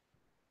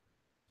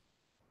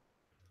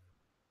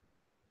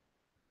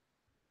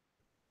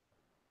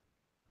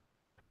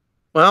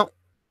 Well,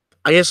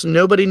 I guess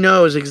nobody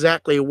knows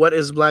exactly what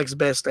is black's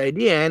best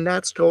idea, and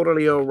that's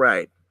totally all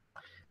right.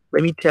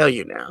 Let me tell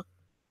you now.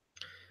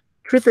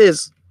 Truth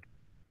is,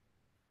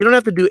 you don't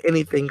have to do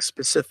anything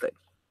specific.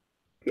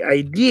 The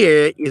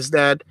idea is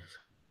that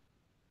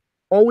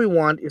all we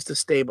want is to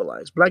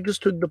stabilize. Black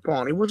just took the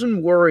pawn. He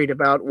wasn't worried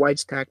about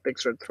white's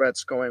tactics or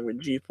threats going with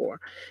g4,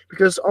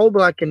 because all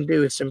black can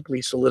do is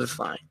simply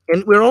solidify.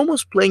 And we're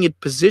almost playing it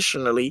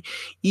positionally,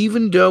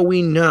 even though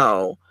we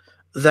know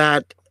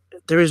that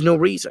there is no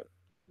reason.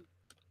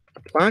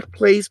 Black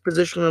plays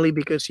positionally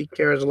because he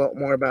cares a lot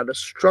more about the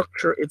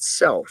structure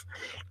itself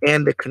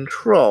and the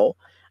control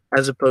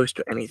as opposed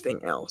to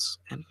anything else.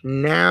 And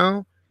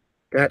now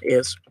that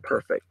is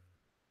perfect.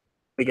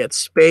 We got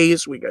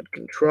space, we got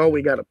control,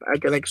 we got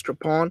an extra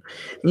pawn.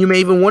 And you may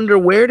even wonder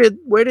where did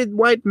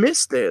white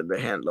miss the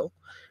handle?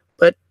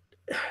 But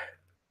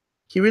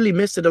he really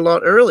missed it a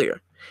lot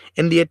earlier.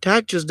 And the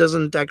attack just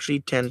doesn't actually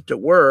tend to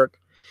work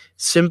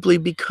simply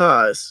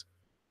because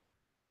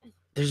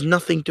there's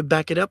nothing to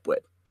back it up with.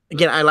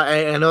 Again,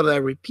 I know that I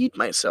repeat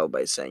myself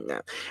by saying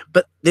that,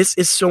 but this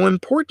is so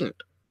important.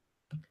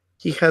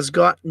 He has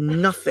got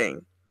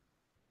nothing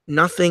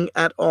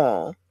at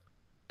all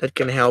that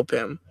can help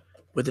him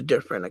with a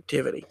different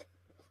activity.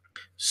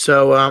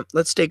 So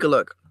let's take a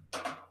look.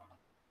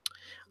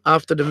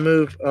 After the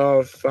move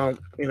of,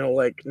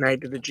 like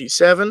knight to the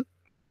g7,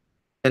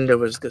 and there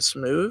was this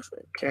move.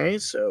 Okay,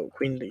 so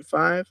queen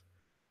d5,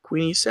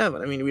 queen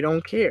e7. We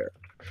don't care.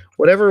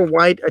 Whatever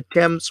white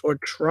attempts or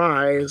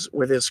tries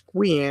with his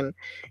queen,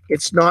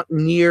 it's not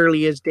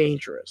nearly as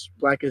dangerous.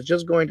 Black is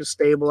just going to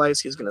stabilize.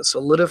 He's going to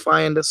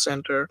solidify in the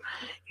center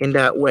in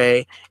that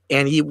way,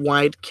 and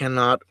white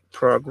cannot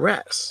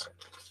progress.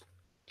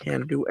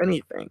 Can't do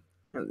anything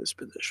in this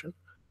position.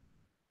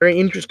 Very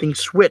interesting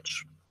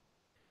switch.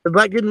 But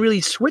black didn't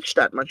really switch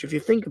that much if you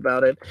think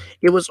about it.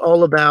 It was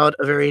all about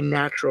a very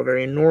natural,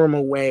 very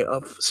normal way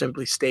of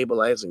simply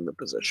stabilizing the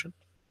position.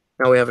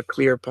 Now we have a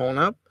clear pawn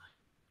up,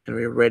 and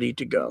we're ready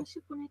to go.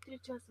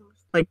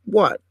 Like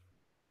what?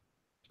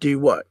 Do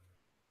what?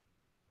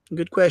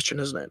 Good question,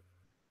 isn't it?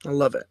 I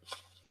love it.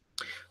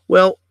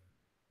 Well,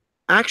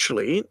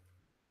 actually,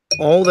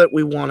 all that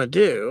we want to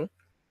do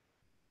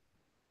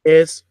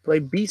is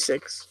play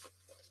b6,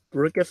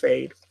 rook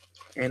f8,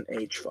 and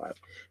h5.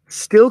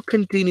 Still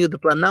continue the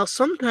plan. Now,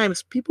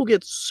 sometimes people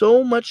get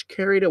so much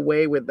carried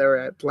away with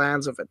their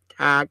plans of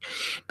attack,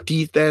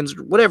 defense,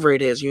 whatever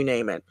it is, you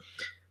name it,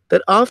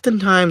 that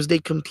oftentimes they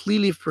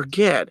completely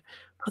forget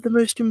about the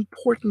most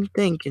important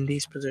thing in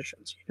these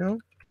positions,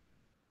 And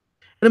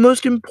the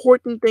most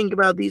important thing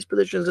about these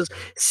positions is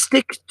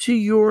stick to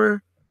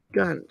your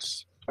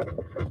guns.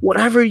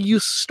 Whatever you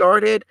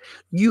started,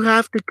 you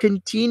have to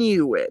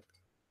continue it.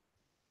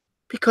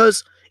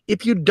 Because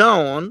if you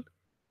don't,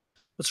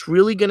 what's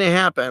really going to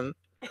happen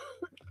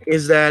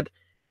is that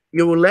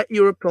you will let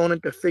your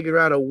opponent to figure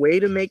out a way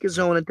to make his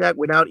own attack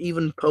without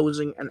even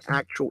posing an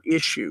actual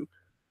issue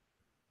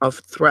of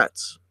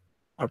threats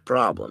or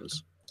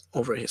problems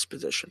over his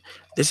position.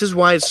 This is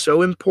why it's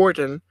so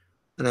important,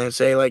 and I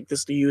say like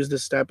this, to use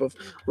this type of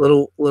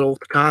little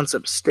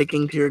concept,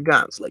 sticking to your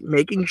guns, like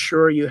making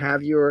sure you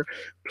have your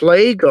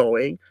play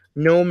going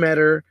no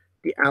matter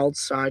the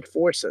outside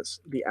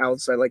forces. The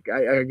outside, like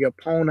are your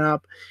pawn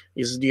up?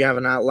 Do you have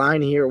an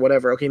outline here or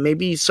whatever? Okay,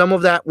 maybe some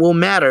of that will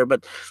matter,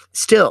 but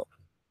still,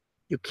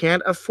 you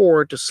can't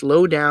afford to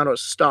slow down or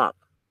stop.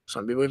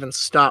 Some people even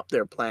stop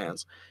their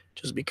plans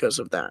just because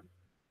of that.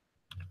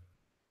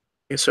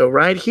 Okay, so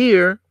right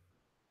here,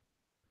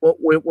 what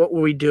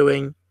were we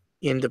doing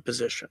in the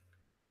position?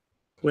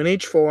 Queen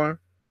h4,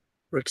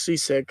 rook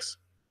c6,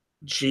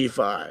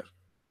 g5.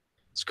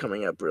 It's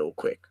coming up real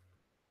quick.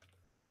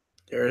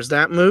 There's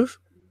that move.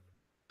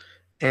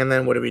 And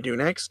then what do we do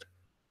next?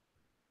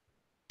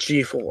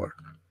 g4,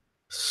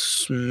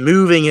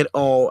 moving it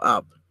all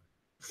up,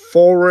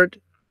 forward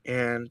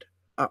and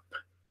up.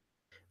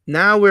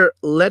 Now we're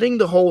letting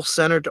the whole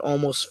center to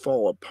almost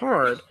fall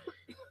apart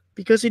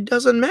because it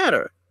doesn't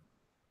matter.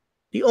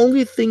 The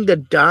only thing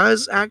that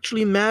does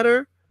actually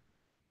matter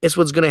is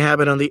what's going to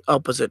happen on the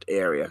opposite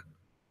area.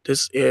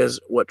 This is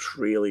what's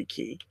really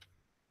key.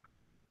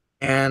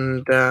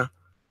 And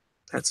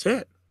that's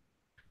it.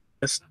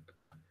 Just,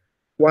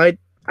 White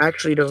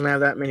actually doesn't have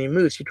that many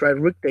moves. He tried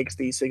rook takes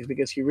d6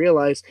 because he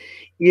realized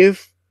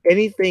if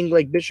anything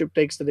like bishop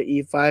takes to the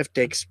e5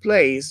 takes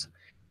place,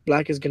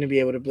 black is going to be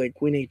able to play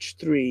queen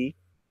h3.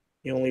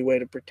 The only way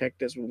to protect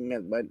this was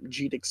meant by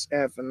g takes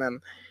f, and then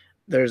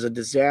there's a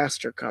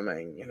disaster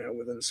coming,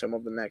 within some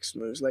of the next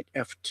moves like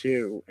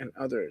f2 and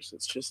others.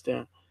 It's just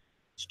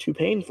it's too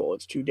painful.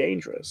 It's too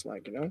dangerous.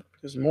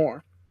 There's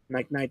more.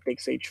 Like knight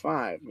takes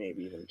h5,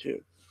 maybe even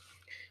two.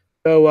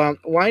 So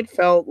White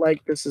felt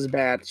like this is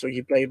bad, so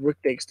he played rook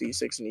takes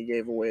d6 and he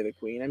gave away the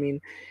queen. I mean,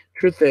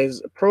 truth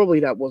is, probably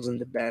that wasn't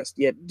the best.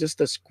 Yet just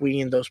this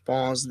queen, those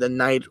pawns, the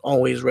knight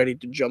always ready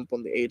to jump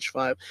on the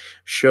h5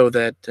 show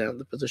that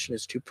the position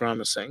is too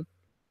promising.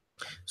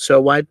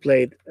 So White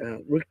played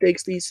rook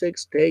takes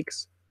d6,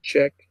 takes,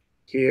 check,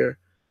 here,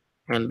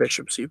 and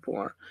bishop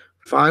c4.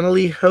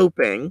 Finally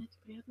hoping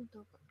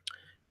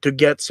to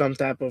get some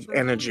type of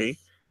energy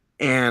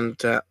and,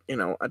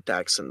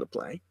 attacks into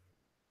play.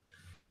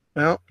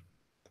 Well,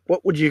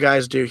 what would you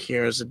guys do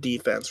here as a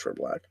defense for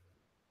black?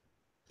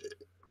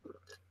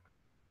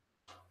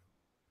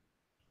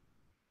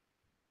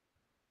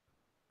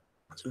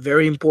 It's a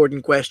very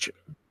important question.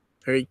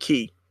 Very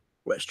key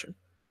question.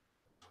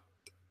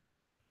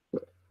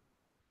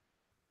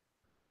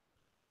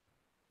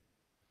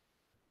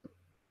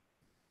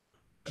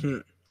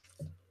 You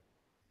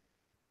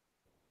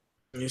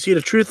see,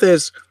 the truth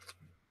is,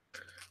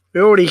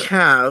 we already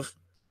have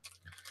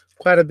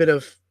quite a bit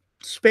of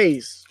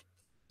space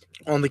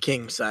on the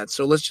king side,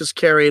 so let's just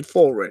carry it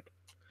forward.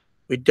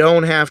 We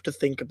don't have to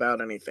think about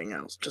anything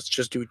else.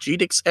 Just do g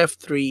takes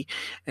f3,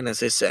 and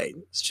as I say,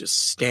 it's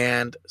just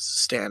stand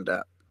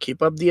up.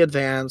 Keep up the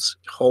advance,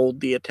 hold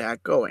the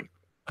attack going.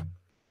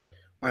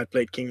 I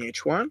played king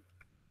h1,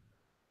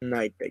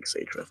 knight takes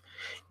h5.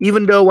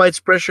 Even though White's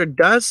pressure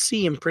does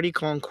seem pretty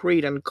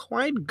concrete and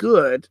quite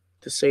good,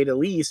 to say the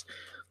least,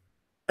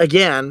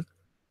 again,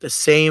 the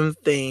same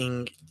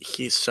thing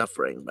he's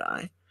suffering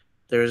by.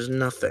 There's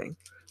nothing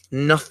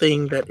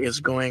that is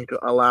going to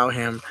allow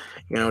him,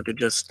 to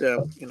just,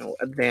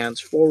 advance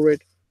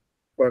forward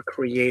or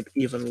create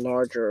even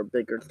larger or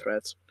bigger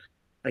threats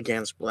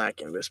against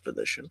black in this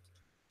position.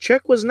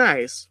 Check was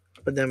nice,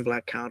 but then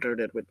black countered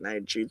it with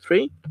knight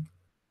g3.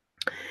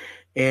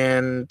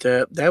 And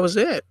that was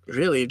it.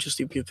 Really,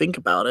 just if you think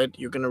about it,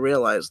 you're going to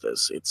realize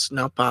this. It's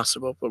not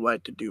possible for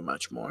White to do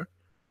much more.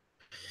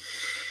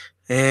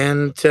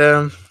 And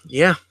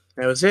yeah,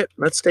 that was it.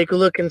 Let's take a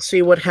look and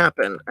see what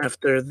happened.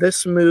 After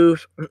this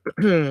move,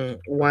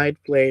 White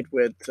played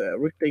with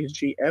rook takes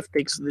g, f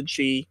takes the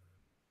g.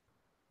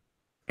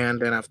 And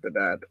then after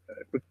that,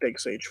 rook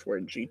takes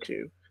h4,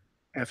 g2,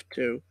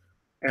 f2,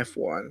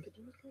 f1,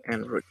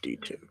 and rook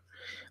d2.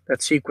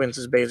 That sequence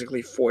is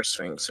basically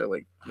forcing, so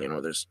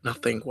there's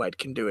nothing White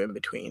can do in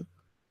between.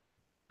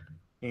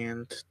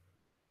 And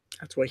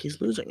that's why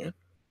he's losing it.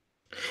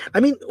 I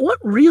mean, what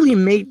really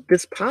made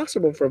this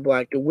possible for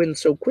black to win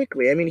so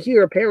quickly? I mean,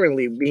 here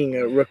apparently being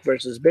a rook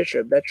versus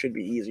bishop, that should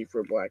be easy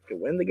for black to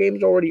win. The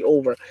game's already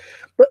over.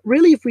 But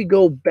really, if we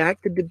go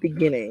back to the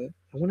beginning,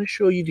 I want to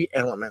show you the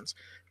elements.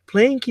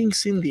 Playing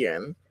King's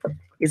Indian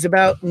is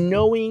about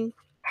knowing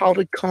how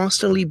to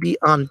constantly be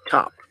on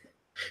top,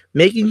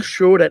 making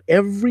sure that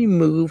every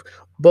move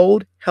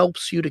both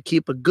helps you to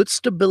keep a good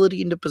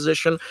stability in the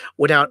position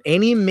without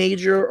any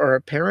major or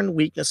apparent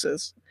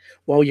weaknesses,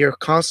 while you're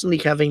constantly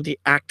having the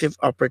active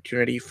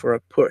opportunity for a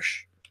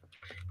push.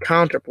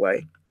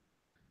 Counterplay.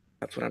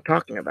 That's what I'm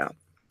talking about.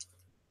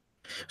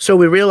 So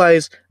we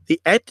realize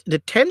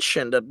the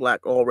tension that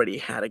black already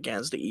had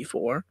against the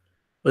e4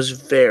 was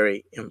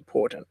very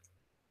important.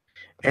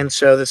 And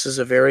so this is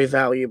a very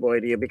valuable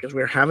idea because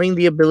we're having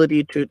the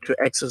ability to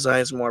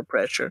exercise more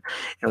pressure,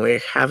 and we're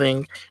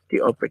having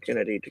the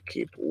opportunity to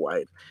keep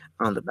White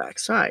on the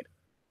backside.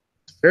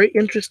 Very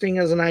interesting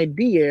as an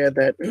idea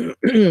that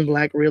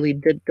black really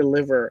did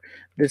deliver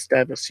this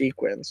type of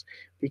sequence,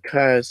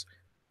 because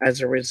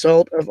as a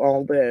result of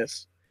all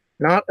this,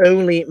 not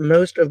only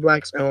most of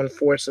black's own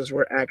forces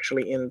were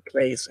actually in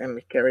place and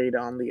carried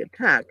on the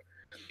attack,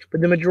 but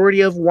the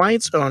majority of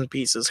White's own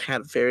pieces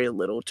had very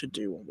little to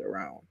do on their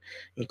own,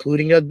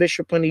 including the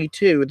bishop on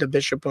e2, the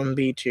bishop on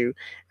b2,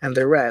 and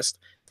the rest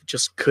that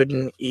just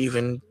couldn't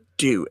even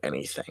do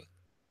anything.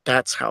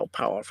 That's how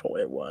powerful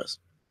it was.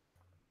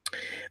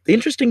 The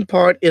interesting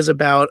part is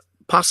about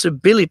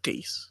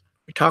possibilities.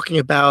 We're talking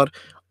about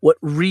what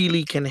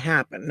really can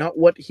happen, not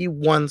what he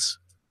wants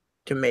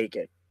to make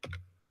it.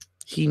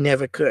 He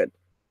never could.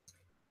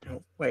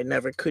 White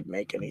never could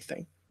make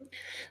anything.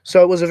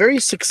 So it was a very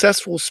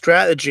successful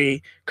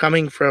strategy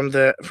coming from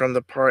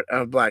the part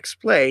of black's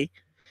play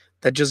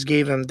that just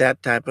gave him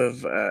that type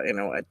of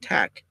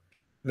attack,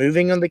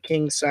 moving on the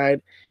king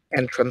side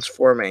and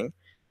transforming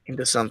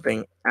into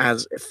something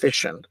as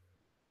efficient,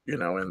 in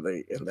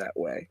that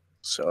way.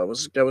 So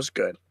that was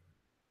good.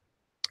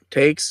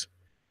 Takes,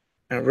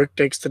 and rook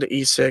takes to the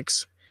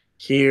e6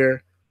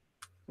 here,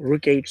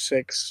 rook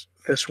h6,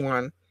 this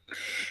one.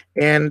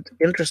 And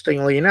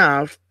interestingly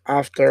enough,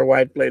 after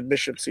white played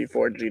bishop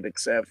c4,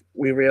 g6f,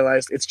 we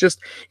realized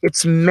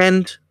it's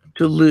meant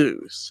to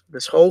lose.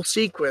 This whole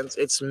sequence,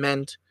 it's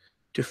meant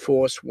to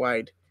force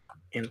white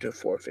into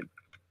forfeit.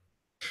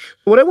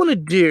 What I want to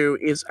do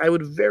is I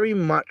would very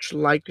much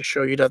like to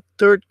show you the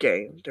third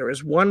game. There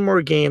is one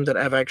more game that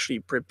I've actually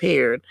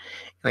prepared,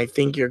 and I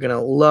think you're going to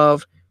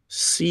love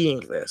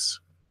seeing this.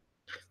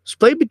 It's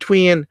played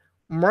between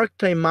Mark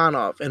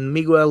Taimanov and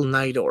Miguel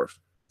Najdorf.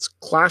 It's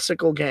a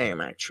classical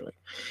game, actually.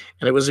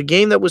 And it was a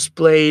game that was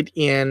played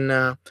in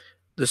the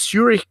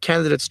Zurich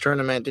Candidates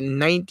Tournament in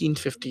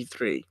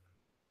 1953.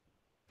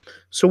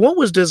 So what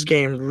was this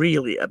game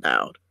really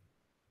about?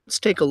 Let's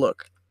take a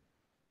look.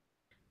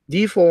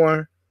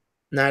 d4,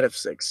 knight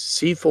f6,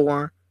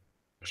 c4,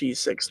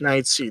 g6,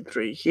 knight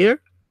c3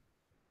 here,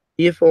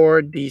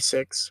 e4,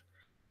 d6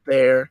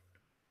 there,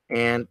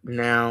 and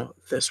now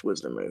this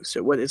was the move.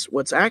 So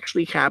what's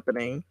actually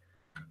happening,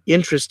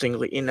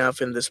 interestingly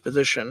enough, in this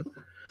position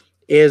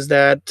is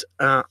that,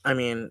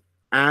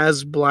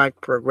 as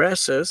black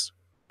progresses,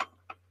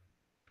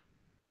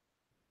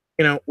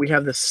 we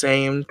have the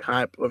same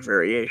type of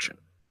variation.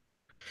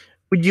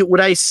 Would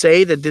I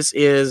say that this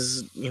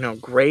is,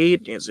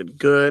 great? Is it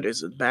good?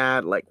 Is it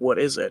bad? Like, what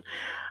is it?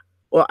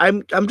 Well,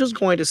 I'm just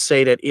going to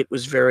say that it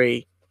was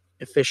very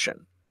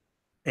efficient,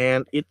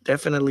 and it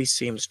definitely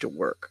seems to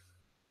work.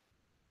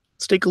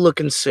 Let's take a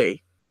look and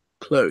see.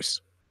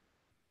 Close.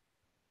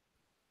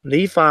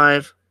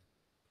 d5,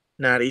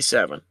 knight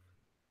e7.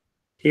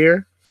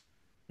 Here,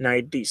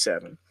 knight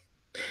d7.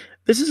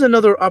 This is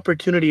another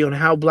opportunity on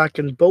how black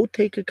can both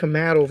take a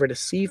command over the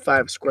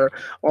c5 square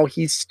while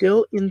he's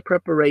still in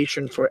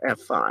preparation for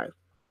f5.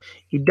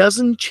 He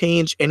doesn't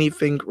change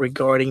anything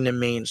regarding the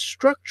main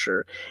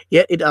structure,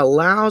 yet it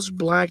allows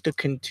black to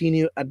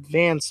continue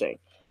advancing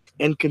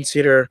and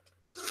consider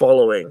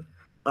following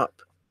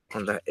up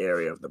on that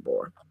area of the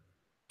board.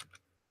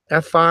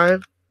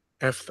 f5,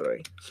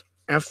 f3,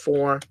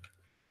 f4,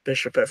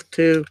 bishop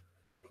f2,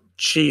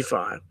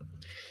 g5.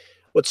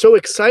 What's so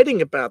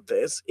exciting about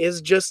this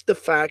is just the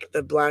fact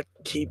that black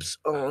keeps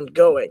on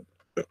going.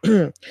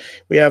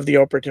 We have the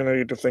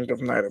opportunity to think of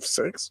knight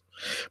f6,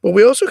 but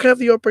we also have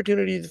the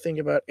opportunity to think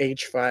about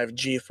h5,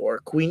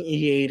 g4, queen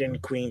e8,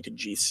 and queen to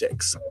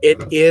g6.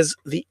 It is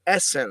the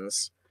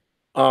essence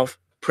of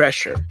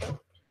pressure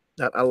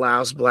that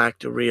allows black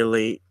to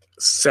really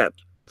set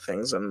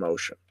things in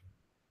motion.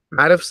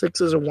 Knight f6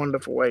 is a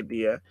wonderful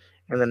idea,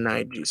 and the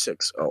knight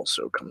g6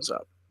 also comes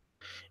up.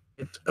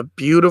 It's a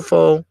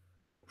beautiful,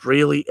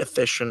 really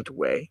efficient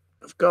way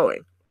of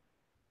going.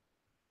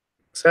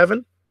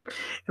 7.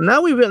 And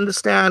now we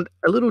understand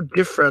a little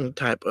different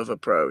type of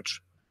approach.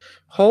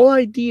 Whole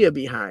idea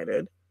behind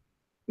it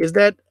is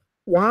that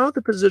while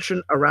the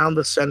position around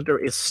the center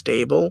is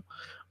stable,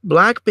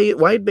 white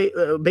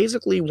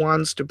basically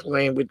wants to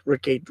play with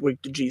rook to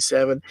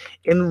g7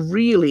 and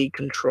really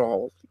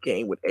control the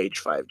game with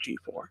h5,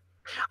 g4.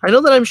 I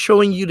know that I'm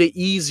showing you the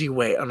easy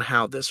way on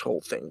how this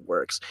whole thing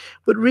works,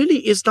 but really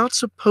it's not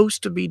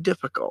supposed to be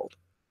difficult.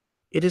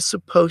 It is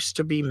supposed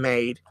to be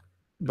made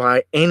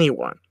by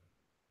anyone,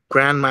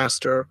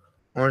 grandmaster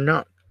or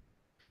not.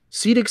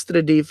 C takes to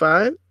the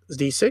d5,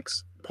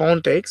 d6,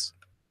 pawn takes,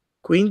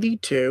 queen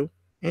d2,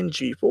 and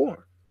g4.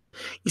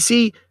 You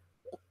see,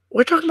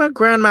 we're talking about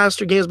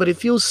grandmaster games, but it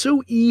feels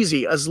so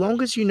easy as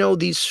long as you know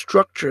these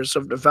structures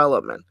of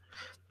development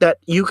that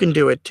you can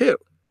do it too.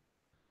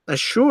 Now,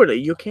 surely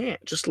you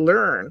can't. Just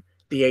learn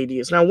the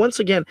ideas. Now, once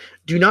again,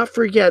 do not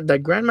forget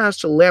that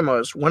Grandmaster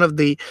Lemos, one of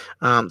the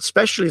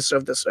specialists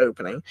of this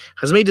opening,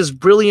 has made this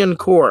brilliant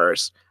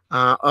course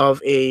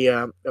of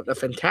a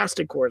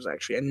fantastic course,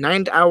 actually, a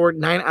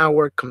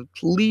 9-hour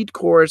complete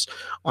course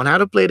on how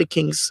to play the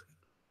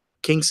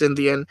King's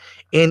Indian,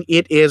 and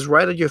it is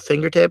right at your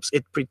fingertips.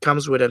 It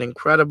comes with an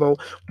incredible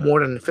more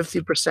than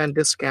 50%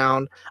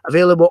 discount,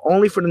 available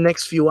only for the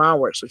next few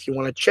hours. So if you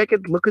want to check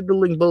it, look at the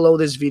link below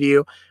this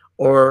video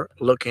or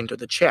look into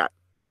the chat.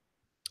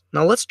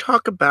 Now let's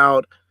talk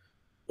about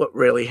what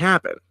really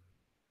happened.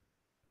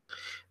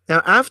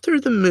 Now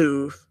after the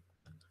move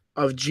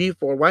of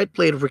g4, white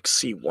played rook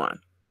c1.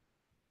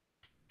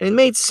 And it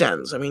made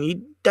sense. I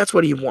mean, that's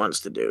what he wants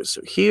to do.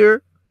 So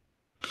here,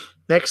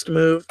 next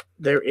move,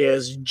 there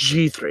is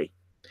g3.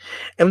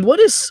 And what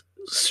is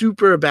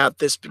super about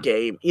this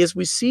game is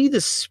we see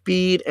the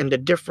speed and the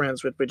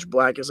difference with which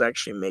black is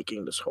actually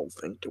making this whole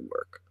thing to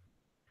work.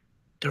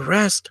 The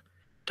rest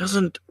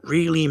doesn't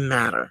really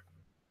matter.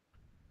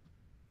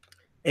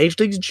 H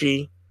takes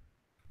g,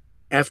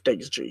 f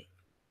takes g,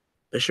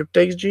 bishop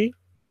takes g,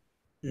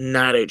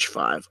 knight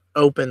h5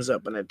 opens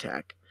up an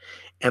attack.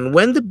 And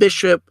when the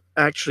bishop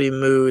actually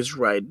moves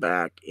right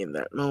back in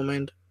that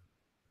moment,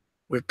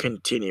 we're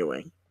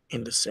continuing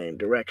in the same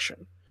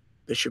direction.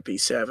 bishop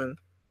e7,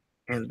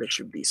 and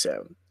bishop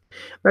d7.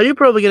 Now you're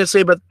probably going to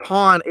say, but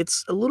pawn,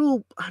 it's a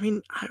little,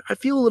 I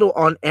feel a little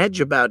on edge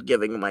about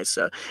giving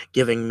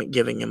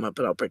him up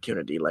an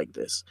opportunity like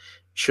this.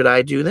 Should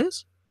I do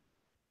this?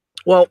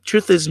 Well,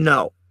 truth is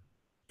no.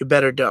 You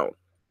better don't.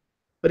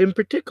 But in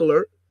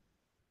particular,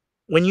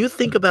 when you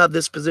think about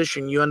this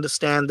position, you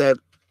understand that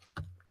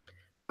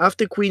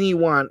after queen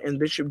e1 and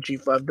bishop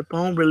g5, the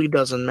pawn really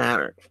doesn't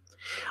matter.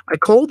 I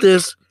call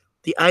this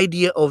the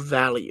idea of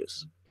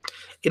values.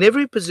 In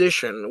every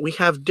position, we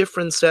have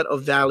different set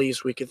of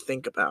values we could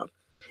think about.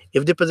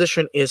 If the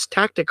position is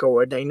tactical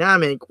or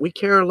dynamic, we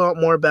care a lot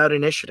more about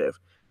initiative,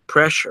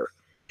 pressure,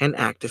 and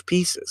active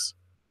pieces.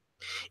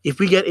 If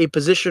we get a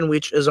position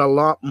which is a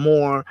lot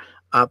more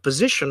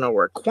positional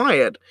or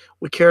quiet,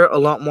 we care a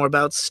lot more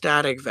about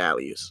static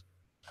values.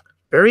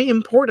 Very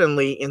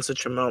importantly, in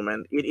such a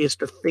moment, it is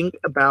to think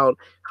about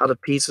how the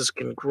pieces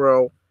can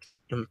grow,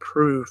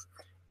 improve,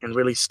 and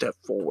really step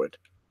forward,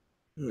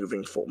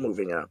 moving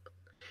up.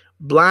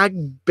 Black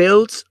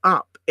builds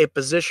up a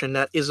position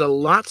that is a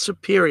lot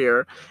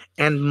superior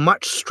and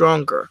much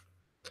stronger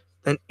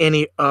than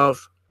any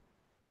of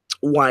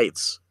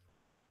White's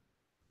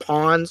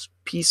pawns,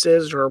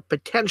 pieces, or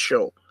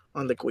potential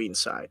on the queen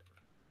side.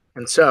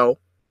 And so,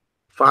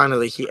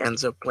 finally, he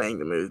ends up playing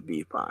the move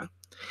b5.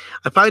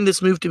 I find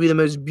this move to be the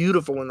most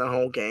beautiful in the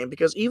whole game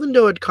because even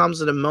though it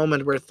comes at a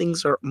moment where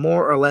things are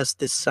more or less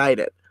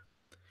decided,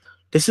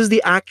 this is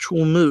the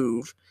actual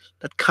move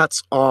that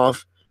cuts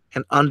off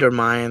and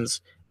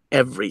undermines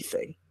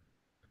everything.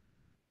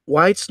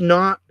 White's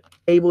not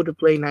able to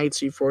play knight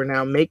c4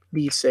 now, make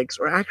b6,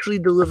 or actually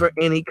deliver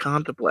any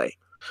counterplay.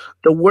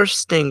 The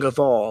worst thing of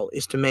all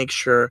is to make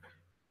sure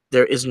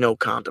there is no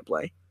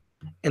counterplay.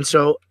 And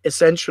so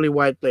essentially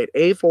White played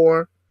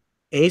a4,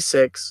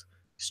 a6,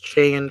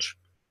 exchange,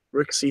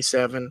 rook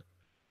c7,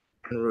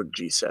 and rook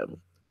g7.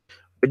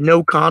 With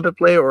no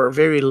counterplay or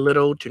very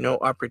little to no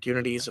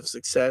opportunities of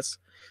success,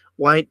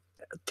 White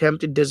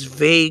attempted this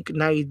vague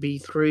knight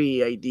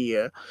b3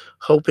 idea,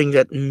 hoping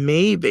that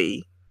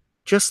maybe,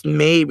 just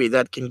maybe,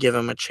 that can give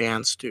him a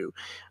chance to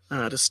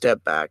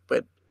step back.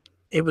 But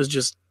it was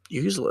just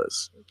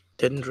useless.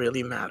 Didn't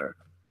really matter.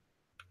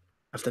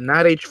 After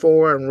knight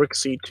h4 and rook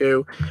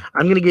c2,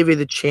 I'm going to give you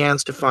the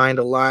chance to find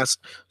a last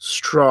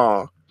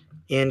straw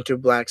into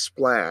Black's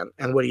plan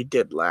and what he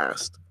did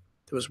last.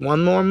 There was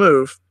one more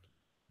move.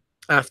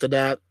 After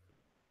that,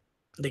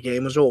 the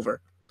game was over.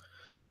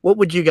 What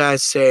would you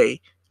guys say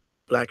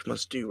Black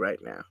must do right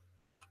now?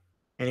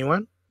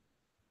 Anyone?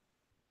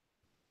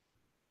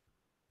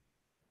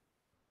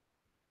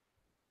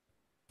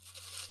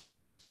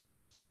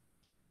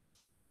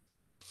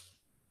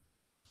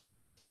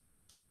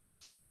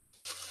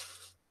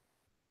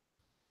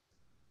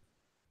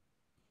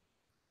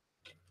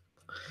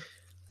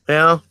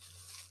 Well,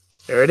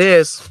 there it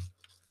is.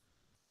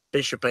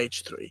 Bishop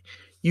h3.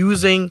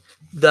 Using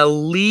the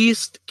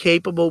least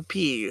capable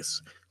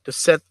piece to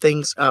set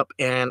things up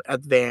and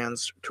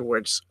advance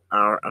towards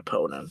our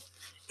opponent.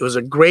 It was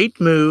a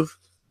great move,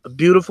 a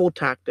beautiful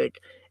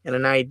tactic, and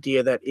an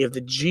idea that if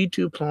the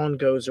g2 pawn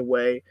goes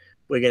away,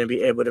 we're going to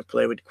be able to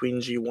play with queen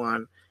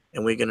g1,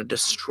 and we're going to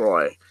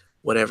destroy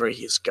whatever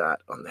he's got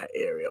on that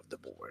area of the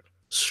board.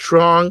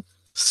 Strong,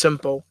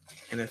 simple,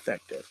 and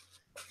effective.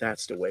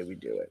 That's the way we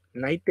do it.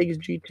 Knight takes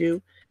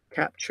g2,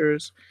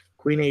 captures,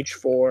 queen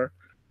h4,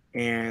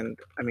 and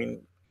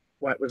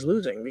White was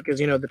losing because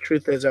the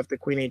truth is after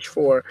queen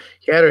h4,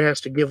 he either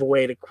has to give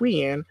away the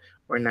queen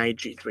or knight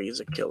g3 is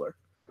a killer.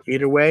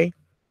 Either way,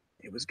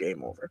 it was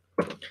game over.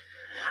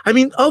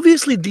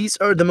 Obviously these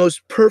are the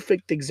most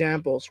perfect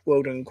examples,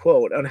 quote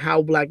unquote, on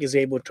how Black is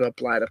able to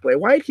apply the play.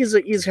 White has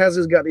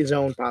got his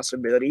own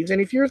possibilities,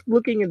 and if you're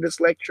looking at this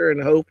lecture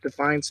and hope to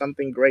find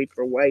something great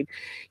for White,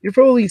 you're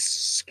probably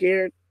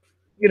scared,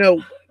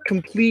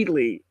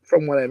 completely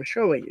from what I'm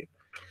showing you.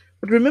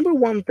 But remember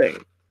one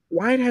thing.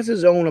 White has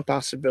his own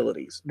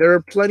possibilities. There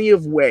are plenty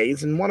of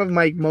ways, and one of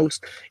my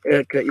most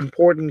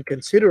important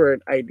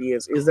considerate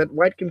ideas is that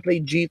White can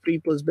play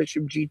g3 plus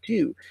bishop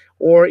g2,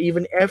 or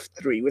even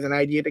f3 with an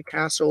idea to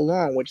castle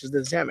long, which is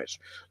the Zemish.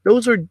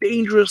 Those are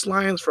dangerous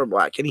lines for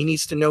Black, and he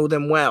needs to know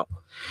them well.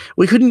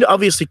 We couldn't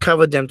obviously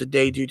cover them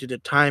today due to the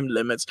time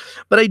limits,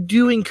 but I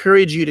do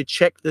encourage you to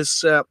check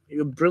this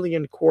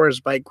brilliant course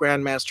by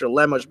Grandmaster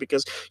Lemos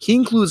because he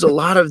includes a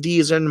lot of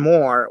these and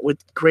more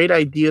with great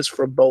ideas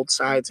for both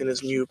sides in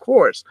his new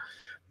course.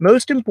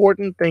 Most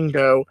important thing,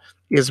 though,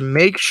 is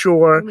make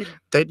sure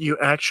that you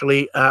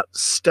actually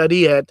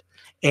study it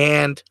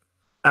and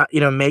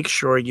make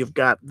sure you've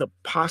got the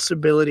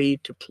possibility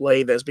to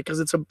play this because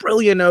it's a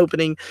brilliant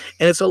opening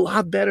and it's a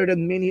lot better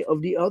than many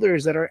of the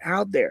others that are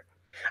out there.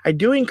 I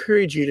do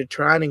encourage you to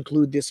try and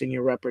include this in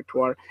your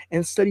repertoire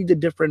and study the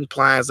different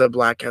plans that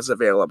Black has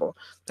available.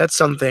 That's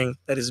something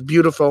that is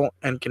beautiful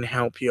and can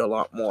help you a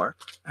lot more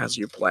as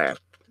you plan.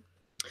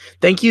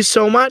 Thank you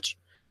so much.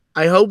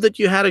 I hope that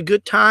you had a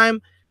good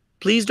time.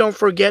 Please don't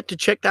forget to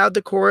check out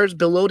the course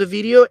below the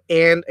video.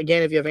 And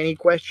again, if you have any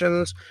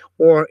questions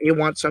or you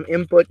want some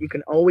input, you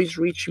can always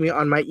reach me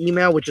on my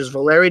email, which is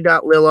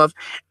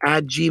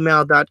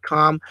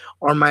valery.lilov@gmail.com,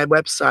 or my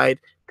website,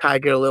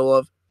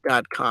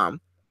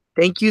 tigerlilov.com.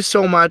 Thank you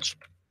so much,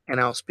 and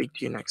I'll speak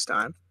to you next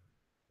time.